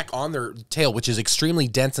lean back on their tail, which is extremely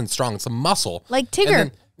dense and strong. It's a muscle. Like And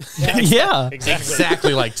Tigger. then- Yeah.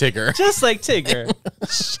 exactly like Tigger. Just like Tigger.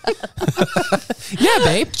 Yeah,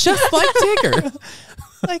 babe, just like Tigger.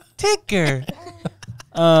 like Tigger.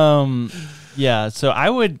 Yeah, so I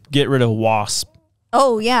would get rid of wasp.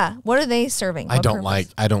 Oh yeah. What are they serving? I What don't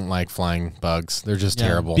purpose? like flying bugs. They're just Yeah.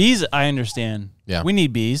 terrible. Bees, I understand. Yeah. We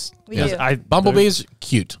need bees. We do. Bumblebees,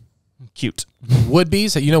 cute. They're cute. Wood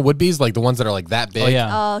bees, you know wood bees, like the ones that are like that big. Oh, yeah.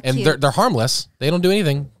 Oh, And cute. they're harmless. They don't do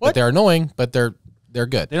anything. But they're annoying, but they're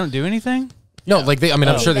good. They don't do anything? No, like they. I mean,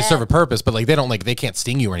 I'm sure they Yeah. serve a purpose, but like they don't like they can't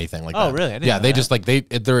sting you or anything like that. Oh, really? I didn't Yeah, know they that. just like they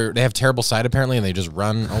have terrible sight apparently, and they just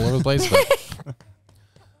run all over the place.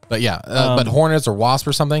 But yeah, but hornets or wasps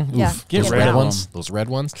or something. Yeah. Oof, Get those rid red of ones. them. Those red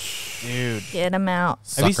ones. Dude. Get them out.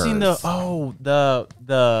 Have you seen the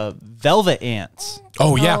the velvet ants?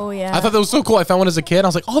 Oh yeah. Oh, yeah. I thought that was so cool. I found one as a kid. I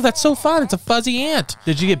was like, oh, that's so fun. It's a fuzzy ant.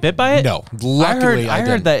 Did you get bit by it? No, luckily I I heard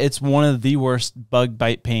didn't. that it's one of the worst bug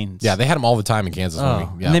bite pains. Yeah, they had them all the time in Kansas. Oh,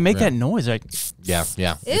 When we, yeah, and they make yeah. that noise like Yeah.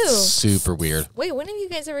 Ew. It's super weird. Wait, when have you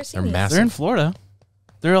guys ever seen They're these? massive. they're in Florida.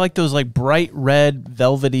 They're like those like bright red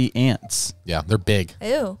velvety ants. Yeah, they're big.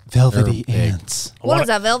 Ew. Velvety big. ants. What is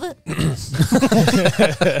that, velvet? I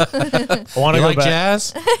want to You go like back.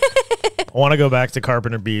 jazz? I want to go back to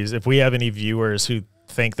carpenter bees. If we have any viewers who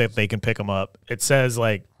think that they can pick them up, it says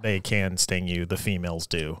like they can sting you. The females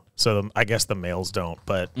do. So I guess the males don't.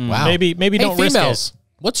 But Wow. maybe Hey, don't risk females,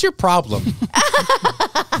 what's your problem?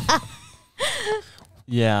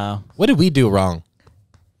 Yeah. What did we do wrong?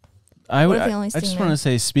 I What would. if they only I sting just men? want to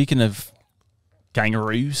say, speaking of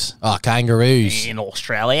Kangaroos Oh, kangaroos. in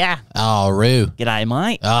Australia. Oh, roo. G'day,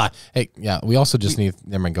 mate. Hey, yeah, we also just need,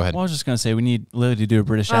 never mind, go ahead. Well, I was just going to say, we need Lily to do a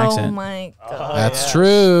British accent. Oh my god. That's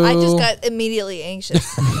true. I just got immediately anxious.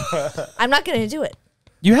 I'm not going to do it.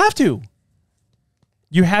 You have to.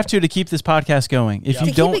 You have to keep this podcast going. If you To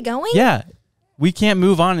keep don't, it going? Yeah. We can't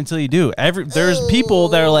move on until you do. There's people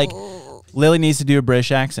that are like, Lily needs to do a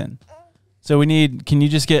British accent. So we need, can you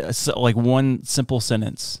just get like one simple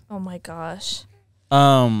sentence? Oh my gosh.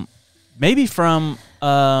 Maybe from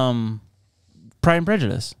Pride and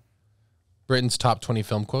Prejudice. Britain's top 20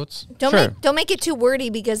 film quotes. Don't make it too wordy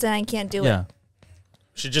because then I can't do Yeah. it.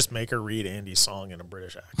 Should just make her read Andy's song in a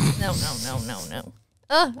British accent. No.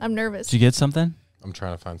 I'm nervous. Did you get something? I'm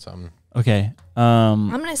trying to find something. Okay. I'm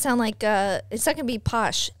gonna sound like it's not gonna be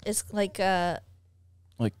posh. It's like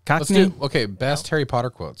Like Let's Cockney? do, okay, best Harry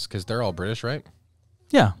Potter quotes, because they're all British, right?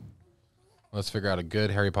 Yeah. Let's figure out a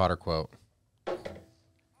good Harry Potter quote.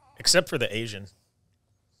 Except for the Asian.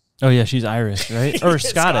 Oh, yeah, she's Irish, right? Or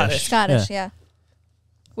Scottish. Scottish, yeah.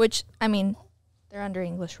 Which I mean, they're under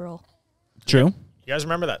English rule. True. You guys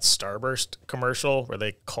remember that Starburst commercial where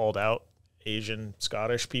they called out Asian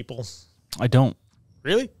Scottish people? I don't.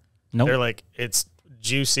 Really? Nope. They're like, it's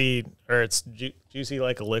juicy, or it's juicy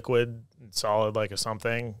like a liquid, and solid like a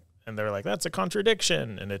something. And they're like, that's a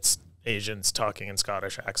contradiction. And it's Asians talking in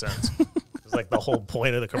Scottish accents. It's like the whole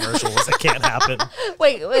point of the commercial was it can't happen.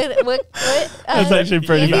 Wait, what? That's actually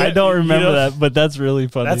pretty good. I don't remember that, but that's really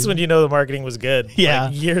funny. That's when you know the marketing was good. Yeah.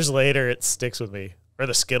 Like, years later, it sticks with me. Or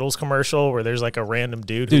the Skittles commercial where there's like a random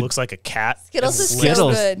dude who looks like a cat. Skittles is and so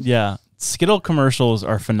lives- good. Yeah. Skittle commercials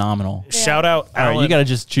are phenomenal. Shout out All right, Alan. you got to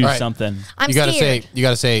just choose All right. something. I'm You gotta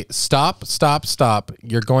scared. say, stop.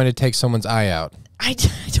 You're going to take someone's eye out. I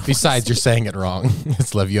don't Besides, you're saying it wrong.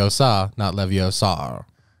 It's Leviosa, not Leviosa.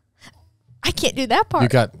 I can't do that part. You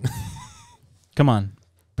got Come on.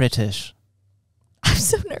 British. I'm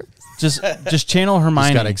so nervous. Just channel Hermione.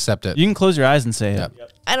 just gotta accept it. You can close your eyes and say Yep.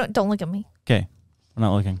 it. Don't look at me. Okay. I'm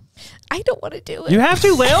not looking. I don't want to do it. You have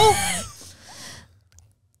to, Lil.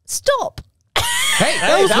 Stop. Hey,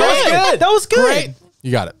 That was good. That was good. Great.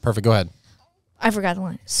 You got it. Perfect. Go ahead. I forgot the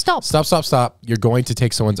line. Stop. Stop. You're going to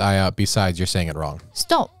take someone's eye out. Besides, you're saying it wrong.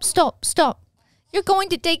 Stop. You're going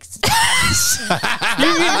to take.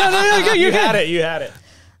 No, You had it. You had it.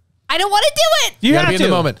 I don't want to do it. You gotta have be to. in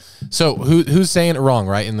the moment. So who's saying it wrong,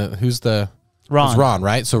 right? Who's Ron. It's Ron,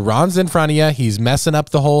 right? So Ron's in front of you. He's messing up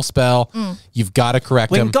the whole spell. You've got to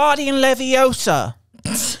correct him. Wingardium Leviosa.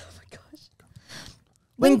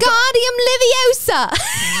 Wingardium Leviosa.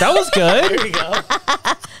 That was good. There you go.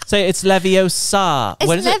 Say it's Leviosa. It's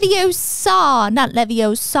What is it? Leviosa, not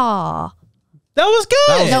Leviosa. That was good.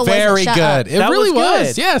 That was No, it wasn't. very Shut good. up. It That really was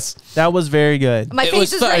was. good. Yes. That was very good. My It face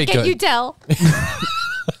was is very red. Can good. you tell?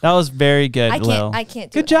 That was very good, Lil. I can't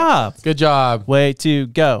do Good it. job. Good job. Way to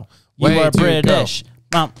go. You Way are to go. British.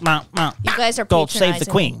 You You guys are Don't save the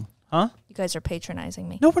patronizing queen. me. Huh? You guys are patronizing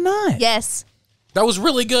me. No, we're not. Yes. That was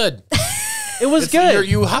really good. It was good.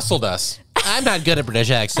 You hustled us. I'm not good at British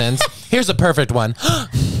accents. Here's a perfect one.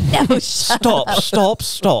 No, Stop.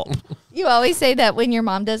 You always say that when your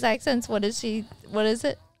mom does accents. What is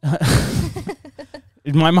it?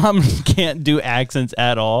 My mom can't do accents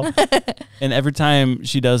at all. And every time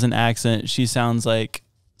she does an accent, she sounds like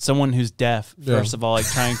someone who's deaf, first of all, like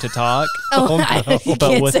trying to talk, You but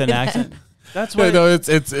can't with say an that. accent. That's No, what. no, it's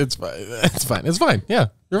fine. It's fine. It's fine. Yeah,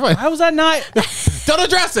 you're fine. How was that not? Don't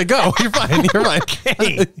address it. Go. You're fine. You're fine.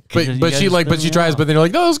 You But she guys but she really tries. are. But then you're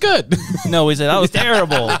like, no, it was good. No, we said that was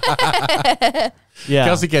terrible. Yeah.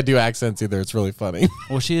 Kelsey can't do accents either. It's really funny.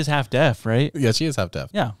 Well, she is half deaf, right? Yeah, she is half deaf.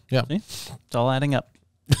 Yeah. Yeah. See? It's all adding up.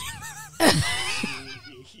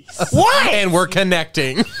 What? And we're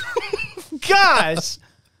connecting. Gosh.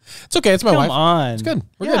 It's okay. It's my Come wife. on. It's good.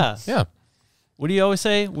 We're Yeah. good. Yeah. What do you always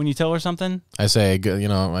say when you tell her something? I say, you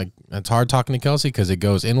know, like it's hard talking to Kelsey because it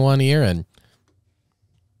goes in one ear and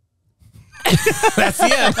that's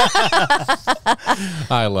the end.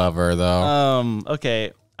 I love her though.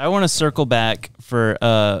 Okay. I want to circle back for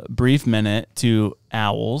a brief minute to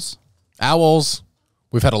owls. Owls.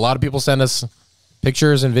 We've had a lot of people send us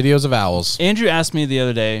pictures and videos of owls. Andrew asked me the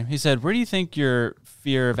other day, he said, where do you think your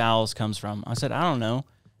fear of owls comes from? I said, I don't know.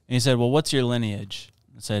 And he said, well, what's your lineage?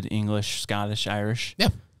 I said, English, Scottish, Irish. Yeah.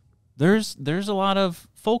 There's a lot of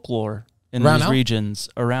folklore in Around these owls? regions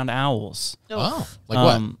around owls. Oh, like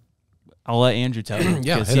what? I'll let Andrew tell you.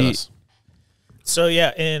 Yeah, 'cause hit us. So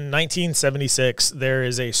yeah, in 1976, there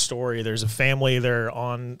is a story. There's a family. They're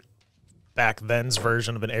on back then's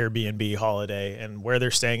version of an Airbnb holiday, and where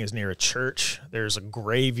they're staying is near a church. There's a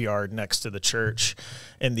graveyard next to the church,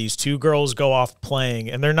 and these two girls go off playing,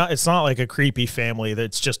 and it's not like a creepy family,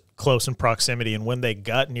 that's just close in proximity. And when they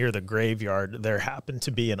got near the graveyard, there happened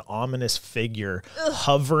to be an ominous figure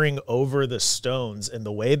hovering over the stones, and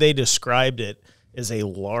the way they described it is a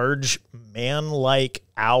large man-like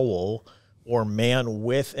owl, or man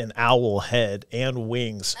with an owl head and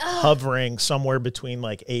wings, hovering somewhere between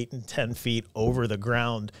like 8 and 10 feet over the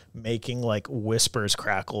ground, making like whispers,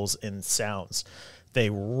 crackles, and sounds. They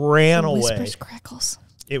ran away. Whispers, crackles.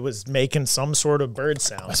 It was making some sort of bird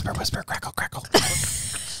sound. Whisper, whisper, crackle, crackle.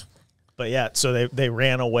 But yeah, so they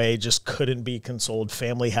ran away, just couldn't be consoled.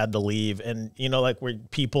 Family had to leave. And, you know, like where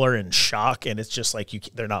people are in shock and it's just like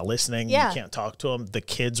they're not listening. Yeah. You can't talk to them. The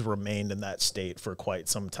kids remained in that state for quite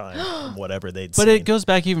some time from whatever they'd But seen. it goes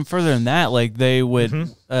back even further than that. Like they would,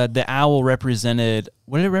 the owl represented,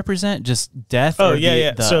 what did it represent? Just death? Oh, or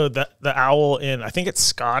yeah. the- So the owl in, I think it's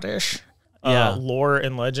Scottish Yeah. lore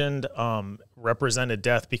and legend, represented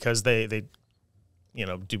death because they you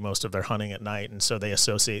know, do most of their hunting at night, and so they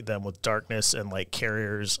associate them with darkness and like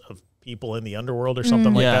carriers of people in the underworld or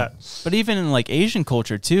something like that. But even in like Asian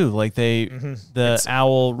culture too, like the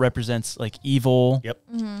owl represents like evil. Yep.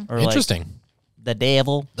 Or Interesting. Like the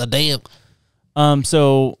devil. The damn.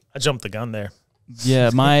 So I jumped the gun there.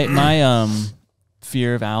 yeah, my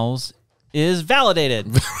fear of owls is validated.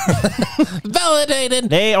 Validated.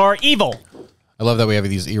 They are evil. I love that we have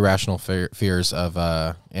these irrational fears of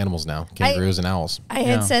animals now, kangaroos and owls. I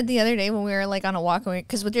had said the other day when we were like on a walk,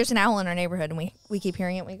 because there's an owl in our neighborhood, and we keep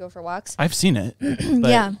hearing it when we go for walks. I've seen it. But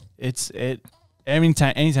Yeah.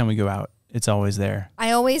 anytime we go out, it's always there. I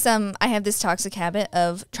always I have this toxic habit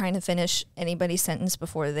of trying to finish anybody's sentence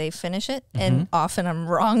before they finish it, and often I'm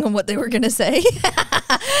wrong on what they were gonna say.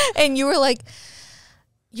 And you were like,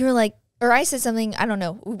 or I said something, I don't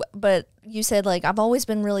know, but you said like, I've always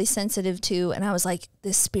been really sensitive to, and I was like,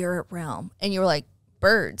 the spirit realm, and you were like,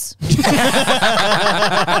 birds.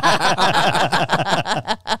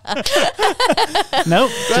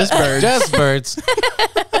 Nope, just birds. Just birds.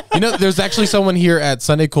 You know, there's actually someone here at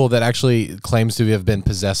Sunday Cool that actually claims to have been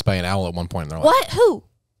possessed by an owl at one point in their life. What? Who?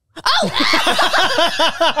 Oh!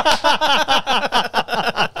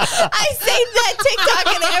 I saved that TikTok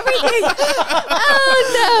and everything. Oh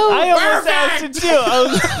no! I almost asked it too.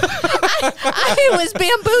 I was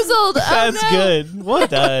bamboozled. That's good. Well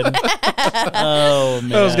done. Oh man,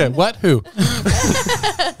 That was good. What? Who?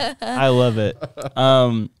 I love it.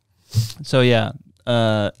 So yeah,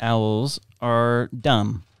 owls are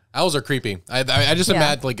dumb. Owls are creepy. I just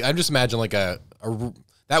imagine like a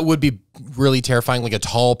that would be really terrifying, like a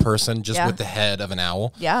tall person just with the head of an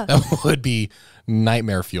owl. Yeah. That would be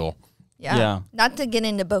nightmare fuel. Yeah. Not to get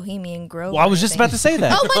into Bohemian Grove. Well, I was just about to say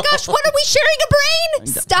that. Oh my gosh, what are we sharing a brain?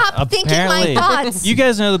 Stop thinking Apparently. my thoughts. You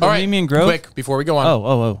guys know the All right, Bohemian Grove? quick, before we go on.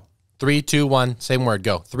 Oh. 3, 2, 1. Same word.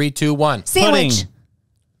 Go. 3, 2, 1. Sandwich. Pudding.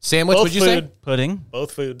 Sandwich, Both would you say? food. Pudding.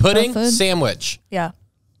 Both food. Pudding, Both food. sandwich. Yeah.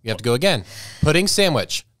 You have to go again. Pudding,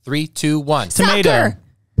 sandwich. 3, 2, 1. Tomato. Soccer.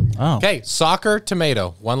 Oh. Okay, soccer,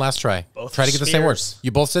 tomato. One last try. Both try to get the same words. spears. You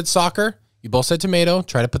both said soccer. You both said tomato.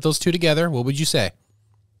 Try to put those two together. What would you say?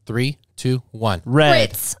 3, 2, 1. Red.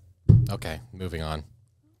 Ritz. Okay, moving on.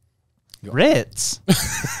 Ritz.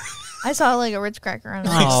 I saw like a Ritz cracker on it.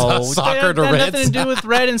 Oh, soccer to that had Ritz. nothing to do with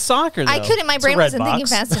red and soccer. Though. I couldn't. My It's a brain red wasn't thinking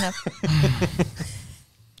box. fast enough.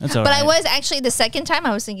 That's all But right. I was actually the second time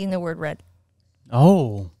I was thinking the word red,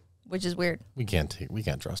 Oh, which is weird. We can't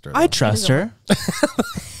trust her. I though. trust her.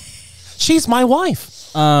 She's my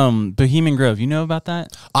wife. Bohemian Grove. You know about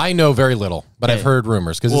that? I know very little, but I've Okay. heard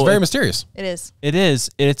rumors because Well, it's very mysterious. It is. It is.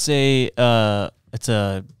 It's a.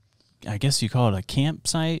 I guess you call it a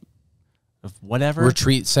campsite of whatever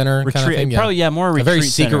Retreat center kind of thing. Yeah. Probably more a retreat very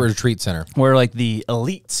secret center, retreat center. where like the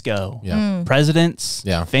elites go. Yeah. Presidents.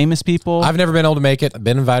 Yeah. Famous people. I've never been able to make it. I've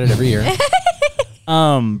been invited every year.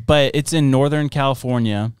 But it's in Northern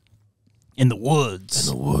California, in the woods.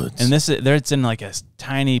 And it's in like a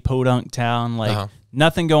tiny podunk town, like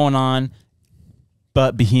nothing going on,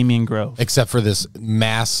 but Bohemian Grove. Except for this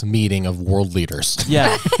mass meeting of world leaders.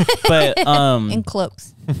 Yeah, but In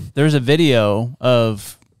cloaks. there's a video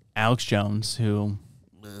of Alex Jones who.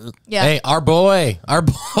 Yeah. Hey, our boy.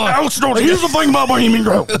 Alex Jones, here's the thing about Bohemian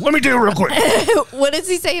Grove. Let me tell you real quick. What does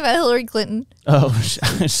he say about Hillary Clinton? Oh,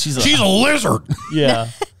 she's a lizard. yeah.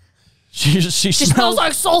 She smells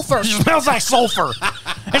like sulfur. She smells like sulfur.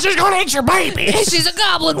 And she's going to eat your baby. She's a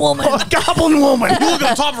goblin woman. Goblin woman. You look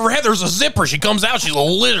at the top of her head, there's a zipper. She comes out, she's a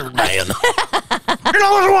lizard man. You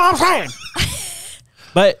know what I'm saying?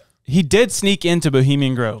 But he did sneak into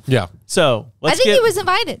Bohemian Grove. Yeah. So I think he was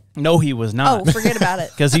invited. No, he was not. Oh, forget about it.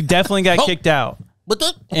 Because he definitely got kicked out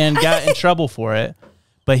and got in trouble for it.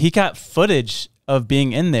 But he got footage of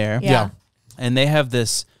being in there. Yeah. And they have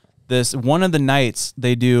this one of the nights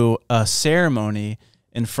they do a ceremony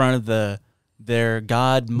in front of their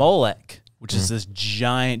god Molech, which is this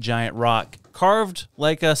giant rock carved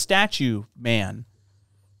like a statue man.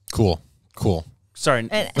 Cool. Sorry,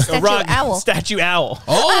 A statue owl. Statue owl.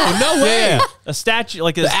 Oh, no way. Yeah, a statue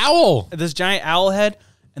like The owl. this giant owl head,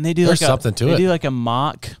 and they do There's like something to they it. do like a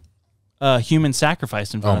mock human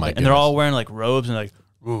sacrifice in front of my it, and they're all goodness. wearing like robes and like,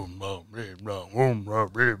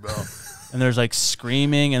 and there's like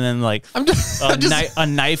screaming, and then like a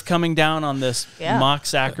knife coming down on this mock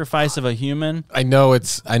sacrifice of a human. I know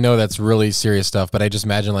that's really serious stuff, but I just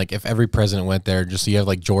imagine like if every president went there, just so you have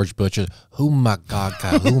like George Bush, oh my God,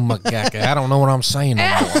 I don't know what I'm saying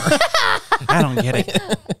anymore. I don't get it.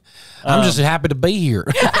 I'm just happy to be here.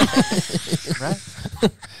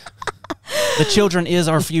 The children is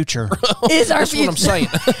our future. Is our That's what I'm saying.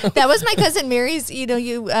 That was my cousin Mary's. You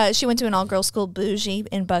know, she went to an all-girls school, Bougie,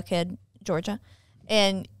 in Buckhead, Georgia,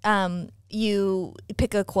 and you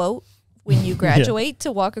pick a quote when you graduate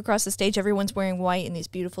to walk across the stage. Everyone's wearing white in these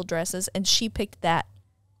beautiful dresses, and she picked that.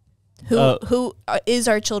 Who is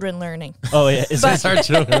our children learning? Oh yeah, is But- our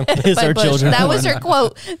children? Is By our Bush. children? That was her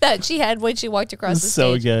quote that she had when she walked across the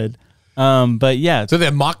So stage. good. But yeah. So they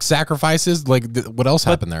have mock sacrifices. Like, what else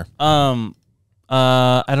happened there?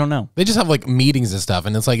 I don't know. They just have like meetings and stuff,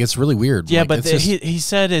 and it's like it's really weird. Yeah, Like, but it's just- he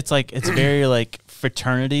said it's like it's very like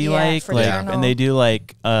fraternity like fraternal. and they do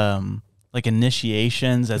like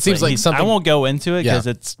initiations. It seems like I something- won't go into it Yeah. because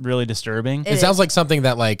it's really disturbing. It sounds like something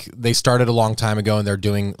that like they started a long time ago, and they're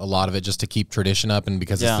doing a lot of it just to keep tradition up, and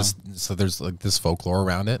because it's this, so there's like this folklore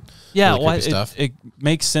around it. Yeah, Really well, creepy stuff. it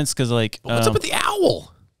makes sense because like What's up with the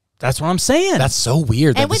owl? that's what I'm saying. That's so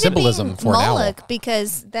weird. That And the with symbolism it being for an owl. Moloch,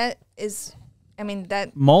 because that is, I mean,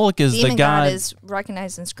 that Moloch is demon the god god. is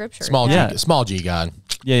recognized in scripture. Small Yeah. G, small G God.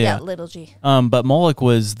 yeah. little g. But Moloch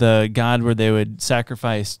was the god where they would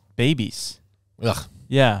sacrifice babies. Ugh.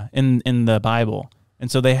 Yeah, in the Bible,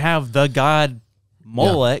 and so they have the god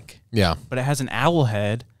Moloch, Yeah. but it has an owl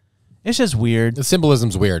head. It's just weird. The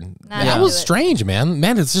symbolism's weird. Not That into was it. strange, man.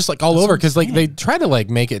 Man, it's just like all over because like they try to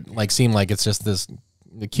like make it like seem like it's just this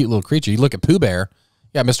the cute little creature. You look at Pooh Bear,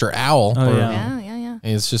 yeah, Mr. Owl. Oh, yeah. Yeah.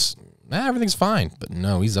 And it's just everything's fine, but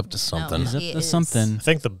no, he's up to something. He's up He to is. something. I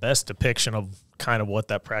think the best depiction of kind of what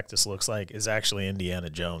that practice looks like is actually Indiana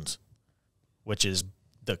Jones, which is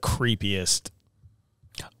the creepiest.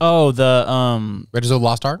 Oh, the Raiders of the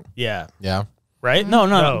Lost Ark. Yeah. Yeah. Right? no,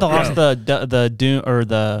 No, the lost no. the Doom or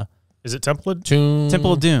the Is it Temple of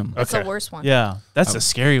Temple of Doom. That's Okay. the worst one. Yeah, that's a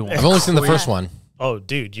scary one. I've only seen the first one. Oh,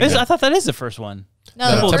 dude. You I thought that is the first one. No,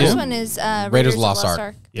 Temple the of first Doom? one is Raiders of the Lost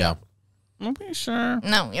Ark. Yeah. I'm pretty sure.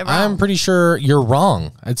 No, you're wrong. I'm pretty sure you're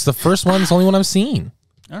wrong. It's the first one. It's the only one I've seen.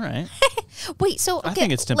 All right, Wait, so okay, I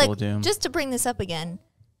think it's Temple of Doom. Just to bring this up again,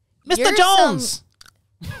 Mr. you're Jones.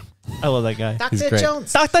 I love that guy. He's great.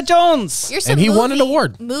 Dr. Jones You're some And he movie, won an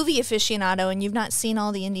award. Movie aficionado, and you've not seen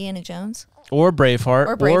all the Indiana Jones or Braveheart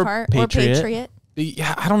or Braveheart or Patriot.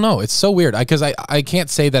 Yeah, I don't know. It's so weird because I can't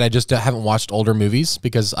say that I just haven't watched older movies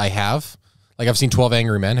because I have. Like I've seen 12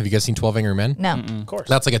 Angry Men. Have you guys seen 12 Angry Men? No, Of course.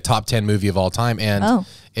 That's like a top 10 movie of all time, and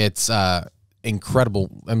it's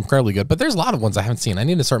incredibly good. But there's a lot of ones I haven't seen. I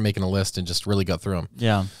need to start making a list and just really go through them.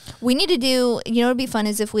 Yeah, we need to do. You know, what'd be fun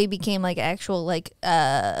is if we became like actual like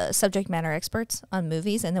subject matter experts on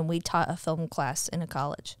movies, and then we taught a film class in a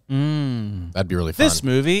college. That'd be really fun. this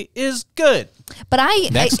movie is good. But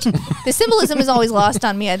Next. the symbolism is always lost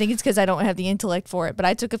on me. I think it's because I don't have the intellect for it. But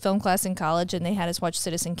I took a film class in college, and they had us watch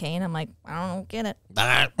Citizen Kane. I'm like, I don't get it.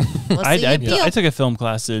 What's the appeal? I took a film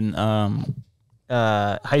class in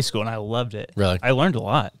high school and I loved it. Really? I learned a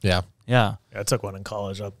lot. Yeah. Yeah. I took one in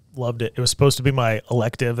college. I loved it. It was supposed to be my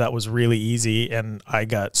elective. That was really easy, and I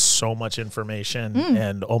got so much information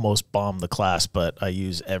and almost bombed the class, but I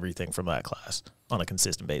use everything from that class on a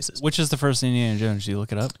consistent basis. Which is the first Indiana Jones? Did you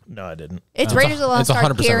look it up? No, I didn't. It's Raiders of the Lost it's Ark, 100%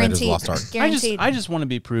 Raiders of the guaranteed. Lost Ark. Guaranteed. I just want to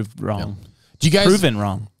be proved wrong. Do you guys Proven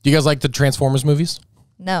wrong. Do you guys like the Transformers movies?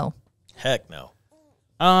 No, Heck no.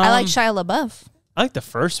 I like Shia LaBeouf. I like the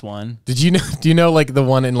first one. Did you know? Do you know like the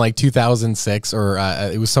one in like 2006 or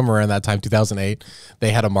it was somewhere around that time, 2008?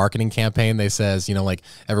 They had a marketing campaign. They says like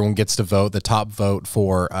everyone gets to vote. The top vote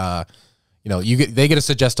for they get to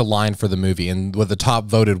suggest a line for the movie, and with the top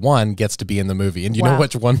voted one gets to be in the movie. And do you know Wow.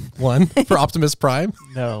 which one won for Optimus Prime?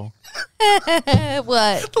 No.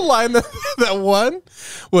 What? The line that won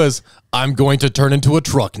was, "I'm going to turn into a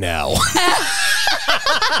truck now."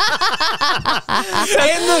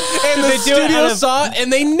 and the studio saw it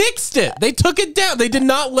and they nixed it. They took it down. They did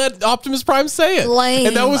not let Optimus Prime say it. Lame.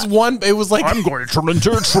 And that was one. It was like, I'm going to turn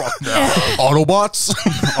into a truck now. Autobots.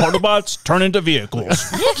 Autobots turn into vehicles.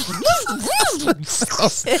 I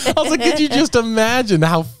was like, could you just imagine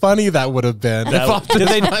how funny that would have been? Did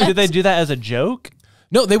they do that as a joke?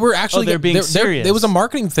 No, they were actually they're being serious. It was a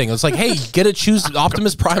marketing thing. It was like, hey, get to choose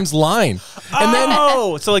Optimus Prime's line. And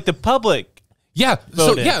then so like the public. Yeah.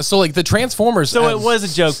 Voted. So like the Transformers. So it was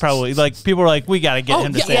a joke, probably. Like people were like, we got to get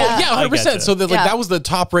him to say it. Yeah, 100%. So that was the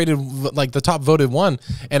top rated, like the top voted one,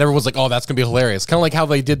 and everyone's like, oh, that's gonna be hilarious. Kind of like how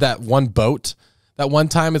they did that one boat. That one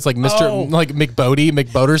time, it's like Mr. like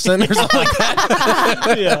McBoderson or something like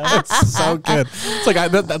that. Yeah, it's so good.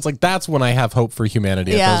 It's like that's when I have hope for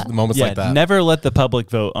humanity at those moments like that. Never let the public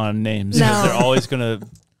vote on names because they're always gonna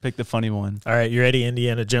pick the funny one. All right, you ready?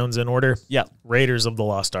 Indiana Jones in order? Yeah. Raiders of the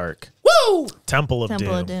Lost Ark. Woo! Temple of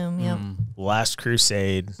Doom. Yep. Last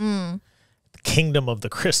Crusade. The Kingdom of the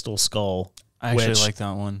Crystal Skull. I actually like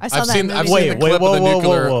that one. I saw I've that seen movie. the clip of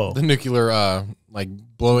whoa. the nuclear like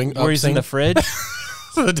blowing up Where he's in the fridge.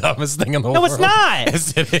 the dumbest thing in the world. No, it's not.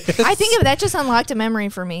 Yes, it is. I think that just unlocked a memory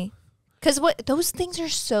for me. Because those things are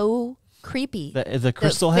so creepy. The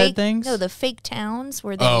crystal head things? No, the fake towns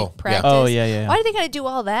where they practice. Oh, yeah. Why do they got to do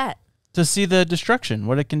all that? To see the destruction,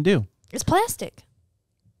 what it can do. It's plastic.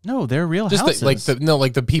 No, they're real Just houses.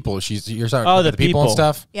 the people. You're sorry. Oh, the people and people.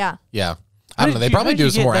 stuff. Yeah. Yeah. I don't know. They probably do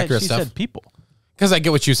some more accurate stuff. She said people. Because I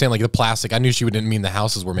get what you were saying, like the plastic. I knew she didn't mean the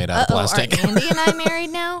houses were made out of plastic. Are Andy and I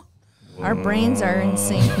married now? Our brains are in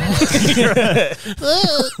sync.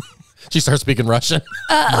 She starts speaking Russian.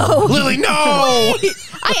 Uh-oh. Lily, no!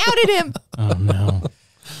 I outed him. Oh,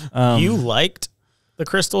 no. You liked the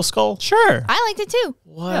Crystal Skull? Sure. I liked it too.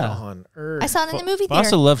 What on earth? I saw it in the movie I also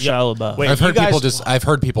theater. love Shia LaBeouf. Wait, I've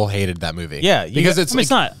heard people hated that movie. Yeah, because it's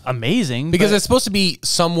not amazing. Because but it's supposed to be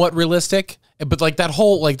somewhat realistic, but like that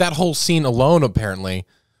whole scene alone, apparently,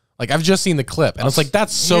 like I've just seen the clip, and it's like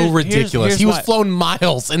that's so ridiculous. He was flown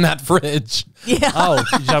miles in that fridge. Yeah. Oh,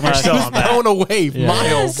 you're talking about still on that. Blown away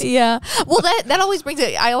miles. Yeah. Well, that always brings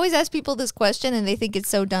it. I always ask people this question, and they think it's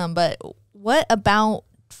so dumb. But what about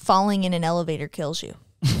falling in an elevator kills you?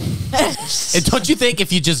 And don't you think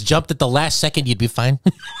if you just jumped at the last second, you'd be fine?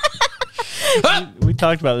 we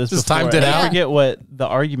talked about this Just before. timed it out. I forget what the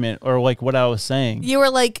argument or like what I was saying. You were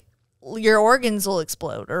like, your organs will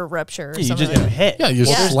explode or rupture or You something. just hit. Yeah, you're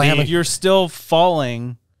slamming. You're still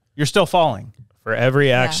falling. You're still falling. For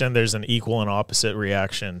every action, there's an equal and opposite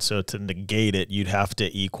reaction. So to negate it, you'd have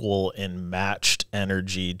to equal in matched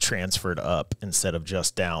energy transferred up instead of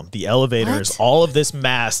just down. The elevator is all of this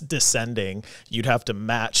mass descending. You'd have to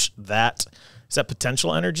match that. Is that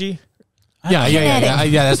potential energy? Yeah.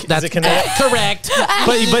 That's correct.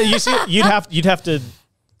 but you see, you'd have to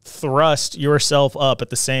thrust yourself up at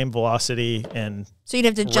the same velocity and So you'd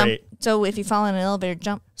have to jump. rate. So if you fall in an elevator,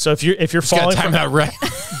 jump. So if you're falling time from that right.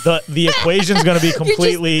 the equation's going to be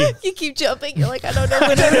completely. You keep jumping. You're like, I don't know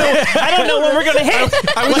when I don't know when we're gonna hit.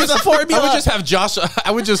 I would just have Josh. I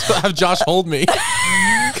would just have Josh hold me,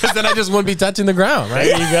 because then I just wouldn't be touching the ground, right?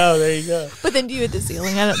 There you go. But then do you hit the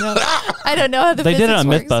ceiling? I don't know. I don't know how the They did it physics on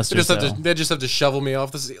works. Mythbusters. They just have to shovel me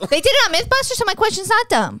off the ceiling. They did it on Mythbusters, so my question's not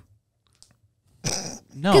dumb.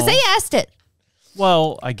 No. Because they asked it.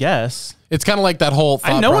 Well, I guess. It's kind of like that whole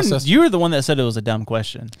thought process. You were the one that said it was a dumb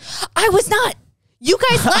question. I was not. You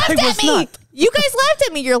guys laughed I at was me. not. You guys laughed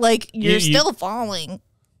at me. You're like, you're You- still falling.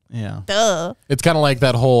 Yeah. Duh. It's kind of like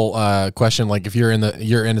that whole question, like if you're in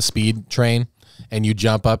a speed train and you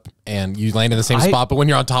jump up and you land in the same spot, but when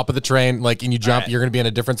you're on top of the train, like and you jump, you're going to be in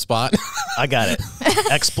a different spot. I got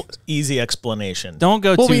it. Easy explanation. Don't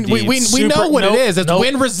go too we deep. know what it is. It's nope.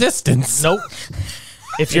 wind resistance. Nope.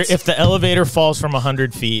 If the elevator falls from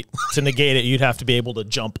 100 feet, to negate it, you'd have to be able to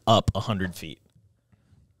jump up 100 feet.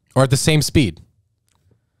 Or at the same speed.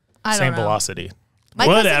 I Same don't know. velocity.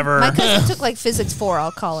 Whatever. My cousin took like physics 4.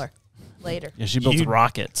 I'll call her later. Yeah, she built You-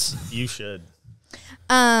 rockets. You should.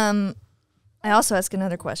 I also asked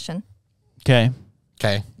another question. Okay.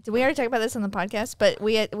 Okay. Did we already talk about this on the podcast? But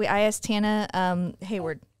I asked Tana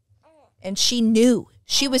Hayward, and she knew.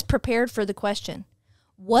 She was prepared for the question.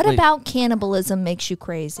 What about cannibalism makes you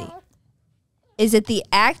crazy? Is it the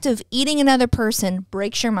act of eating another person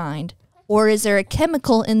breaks your mind, or is there a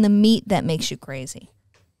chemical in the meat that makes you crazy?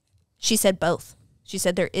 She said both. She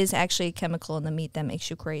said there is actually a chemical in the meat that makes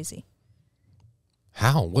you crazy.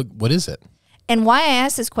 How? What is it? And why I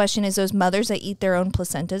asked this question is those mothers that eat their own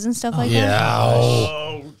placentas and stuff like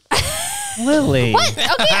that. Yeah. Lily. What?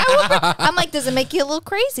 Okay, I'm like, does it make you a little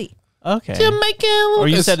crazy? Okay. Jamaican. Or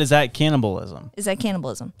you said, is that cannibalism? Is that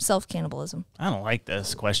cannibalism? Self-cannibalism. I don't like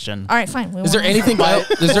this question. All right, fine. Is there anything?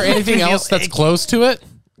 Is there anything else that's close to it?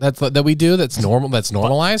 That we do that's normal. That's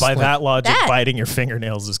normalized. By that logic, that. biting your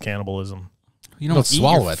fingernails is cannibalism. You don't eat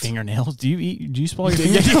swallow your it. fingernails. Do you swallow your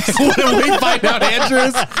fingernails? When we find out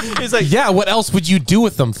Andrews, he's like, yeah. What else would you do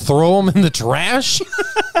with them? Throw them in the trash?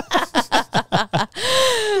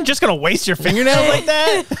 You're just gonna waste your fingernails like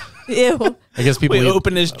that? Ew. I guess people We eat-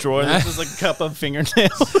 open his drawer. There's just like a cup of fingernails.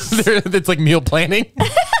 it's like meal planning.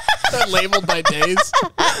 They're labeled by days.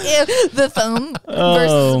 Ew. The thumb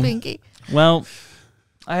versus the pinky. Well,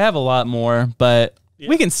 I have a lot more, but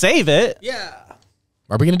we can save it.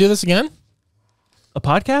 Are we gonna do this again? A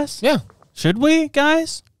podcast? Yeah. Should we,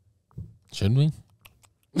 guys? Should we?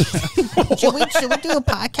 Should we do a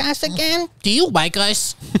podcast again? Do you like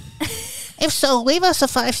us? If so, leave us a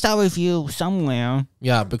 5-star review somewhere.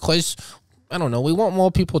 Yeah, because I don't know. We want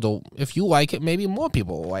more people to. If you like it, maybe more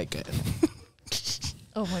people will like it.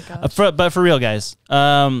 Oh my gosh. But for real, guys,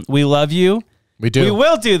 we love you. We do. We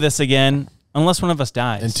will do this again unless one of us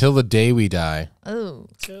dies. Until the day we die. Oh.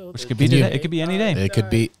 Which could be today. It could be any day. It could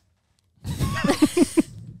be.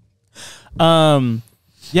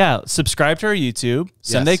 Yeah, subscribe to our YouTube.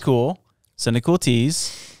 Sunday Cool. Sunday Cool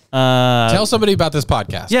Tees. Tell somebody about this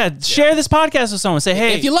podcast. Yeah, share this podcast with someone. Say,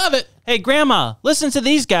 hey, If you love it. hey, Grandma, listen to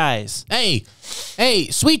these guys. Hey,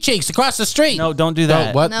 Sweet Cheeks across the street. No, don't do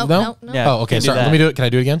that. Oh, what? No, No. no, no. Yeah, Oh, okay. can't do Sorry. that. Let me do it. Can I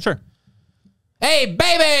do it again? Sure. Hey,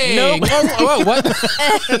 baby. Nope. Whoa, what?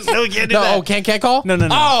 No, you can't do No. that. Oh, can't call? No.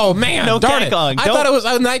 Oh man. No darn cat it. calling. I Don't- thought it was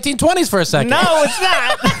 1920s for a second. No, it's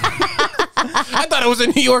not. I thought it was a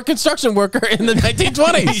New York construction worker in the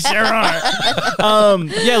 1920s. Sure are.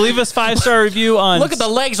 Yeah, leave us 5-star review on. Look at the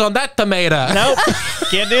legs on that tomato. Nope,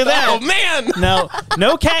 can't do that. Oh man.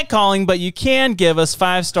 No cat calling, but you can give us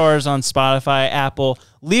 5 stars on Spotify, Apple.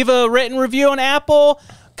 Leave a written review on Apple.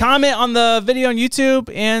 Comment on the video on YouTube,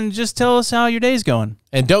 and just tell us how your day's going.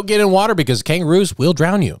 And don't get in water because kangaroos will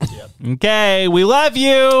drown you. Okay, we love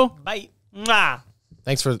you. Bye. Mwah.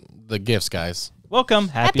 Thanks for the gifts, guys. Welcome.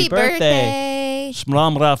 Happy birthday.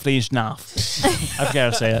 Shmram Rafli Schnaf. I've got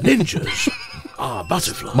to say it. Ninjas are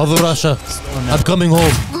butterflies. Mother Russia, I'm coming home.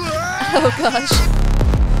 Oh gosh.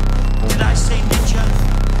 Did I say ninja?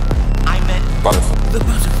 I meant butterfly. The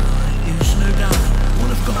butterfly is no doubt one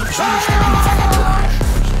of God's most beautiful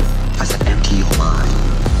creations. I said empty your mind.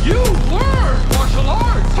 You learn martial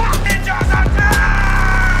arts. Ninjas are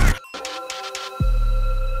dead!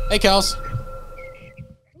 Hey, Kels.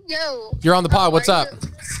 Yo. You're on the pod. What's How up? are you?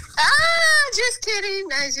 Just kidding.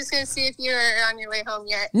 I was just going to see if you were on your way home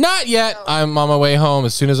yet. Not yet. I'm on my way home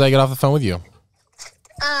as soon as I get off the phone with you.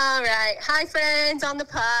 All right. Hi, friends on the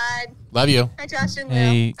pod. Love you. Hi, Josh and Will.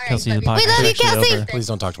 Hey, All right, Kelsey, the love podcast you. We love you, is actually Kelsey. over. Please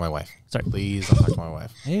don't talk to my wife. Sorry. Please don't talk to my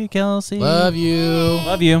wife. Hey, Kelsey. Love you.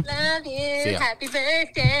 Love you. Love you. See ya. Happy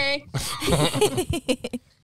birthday.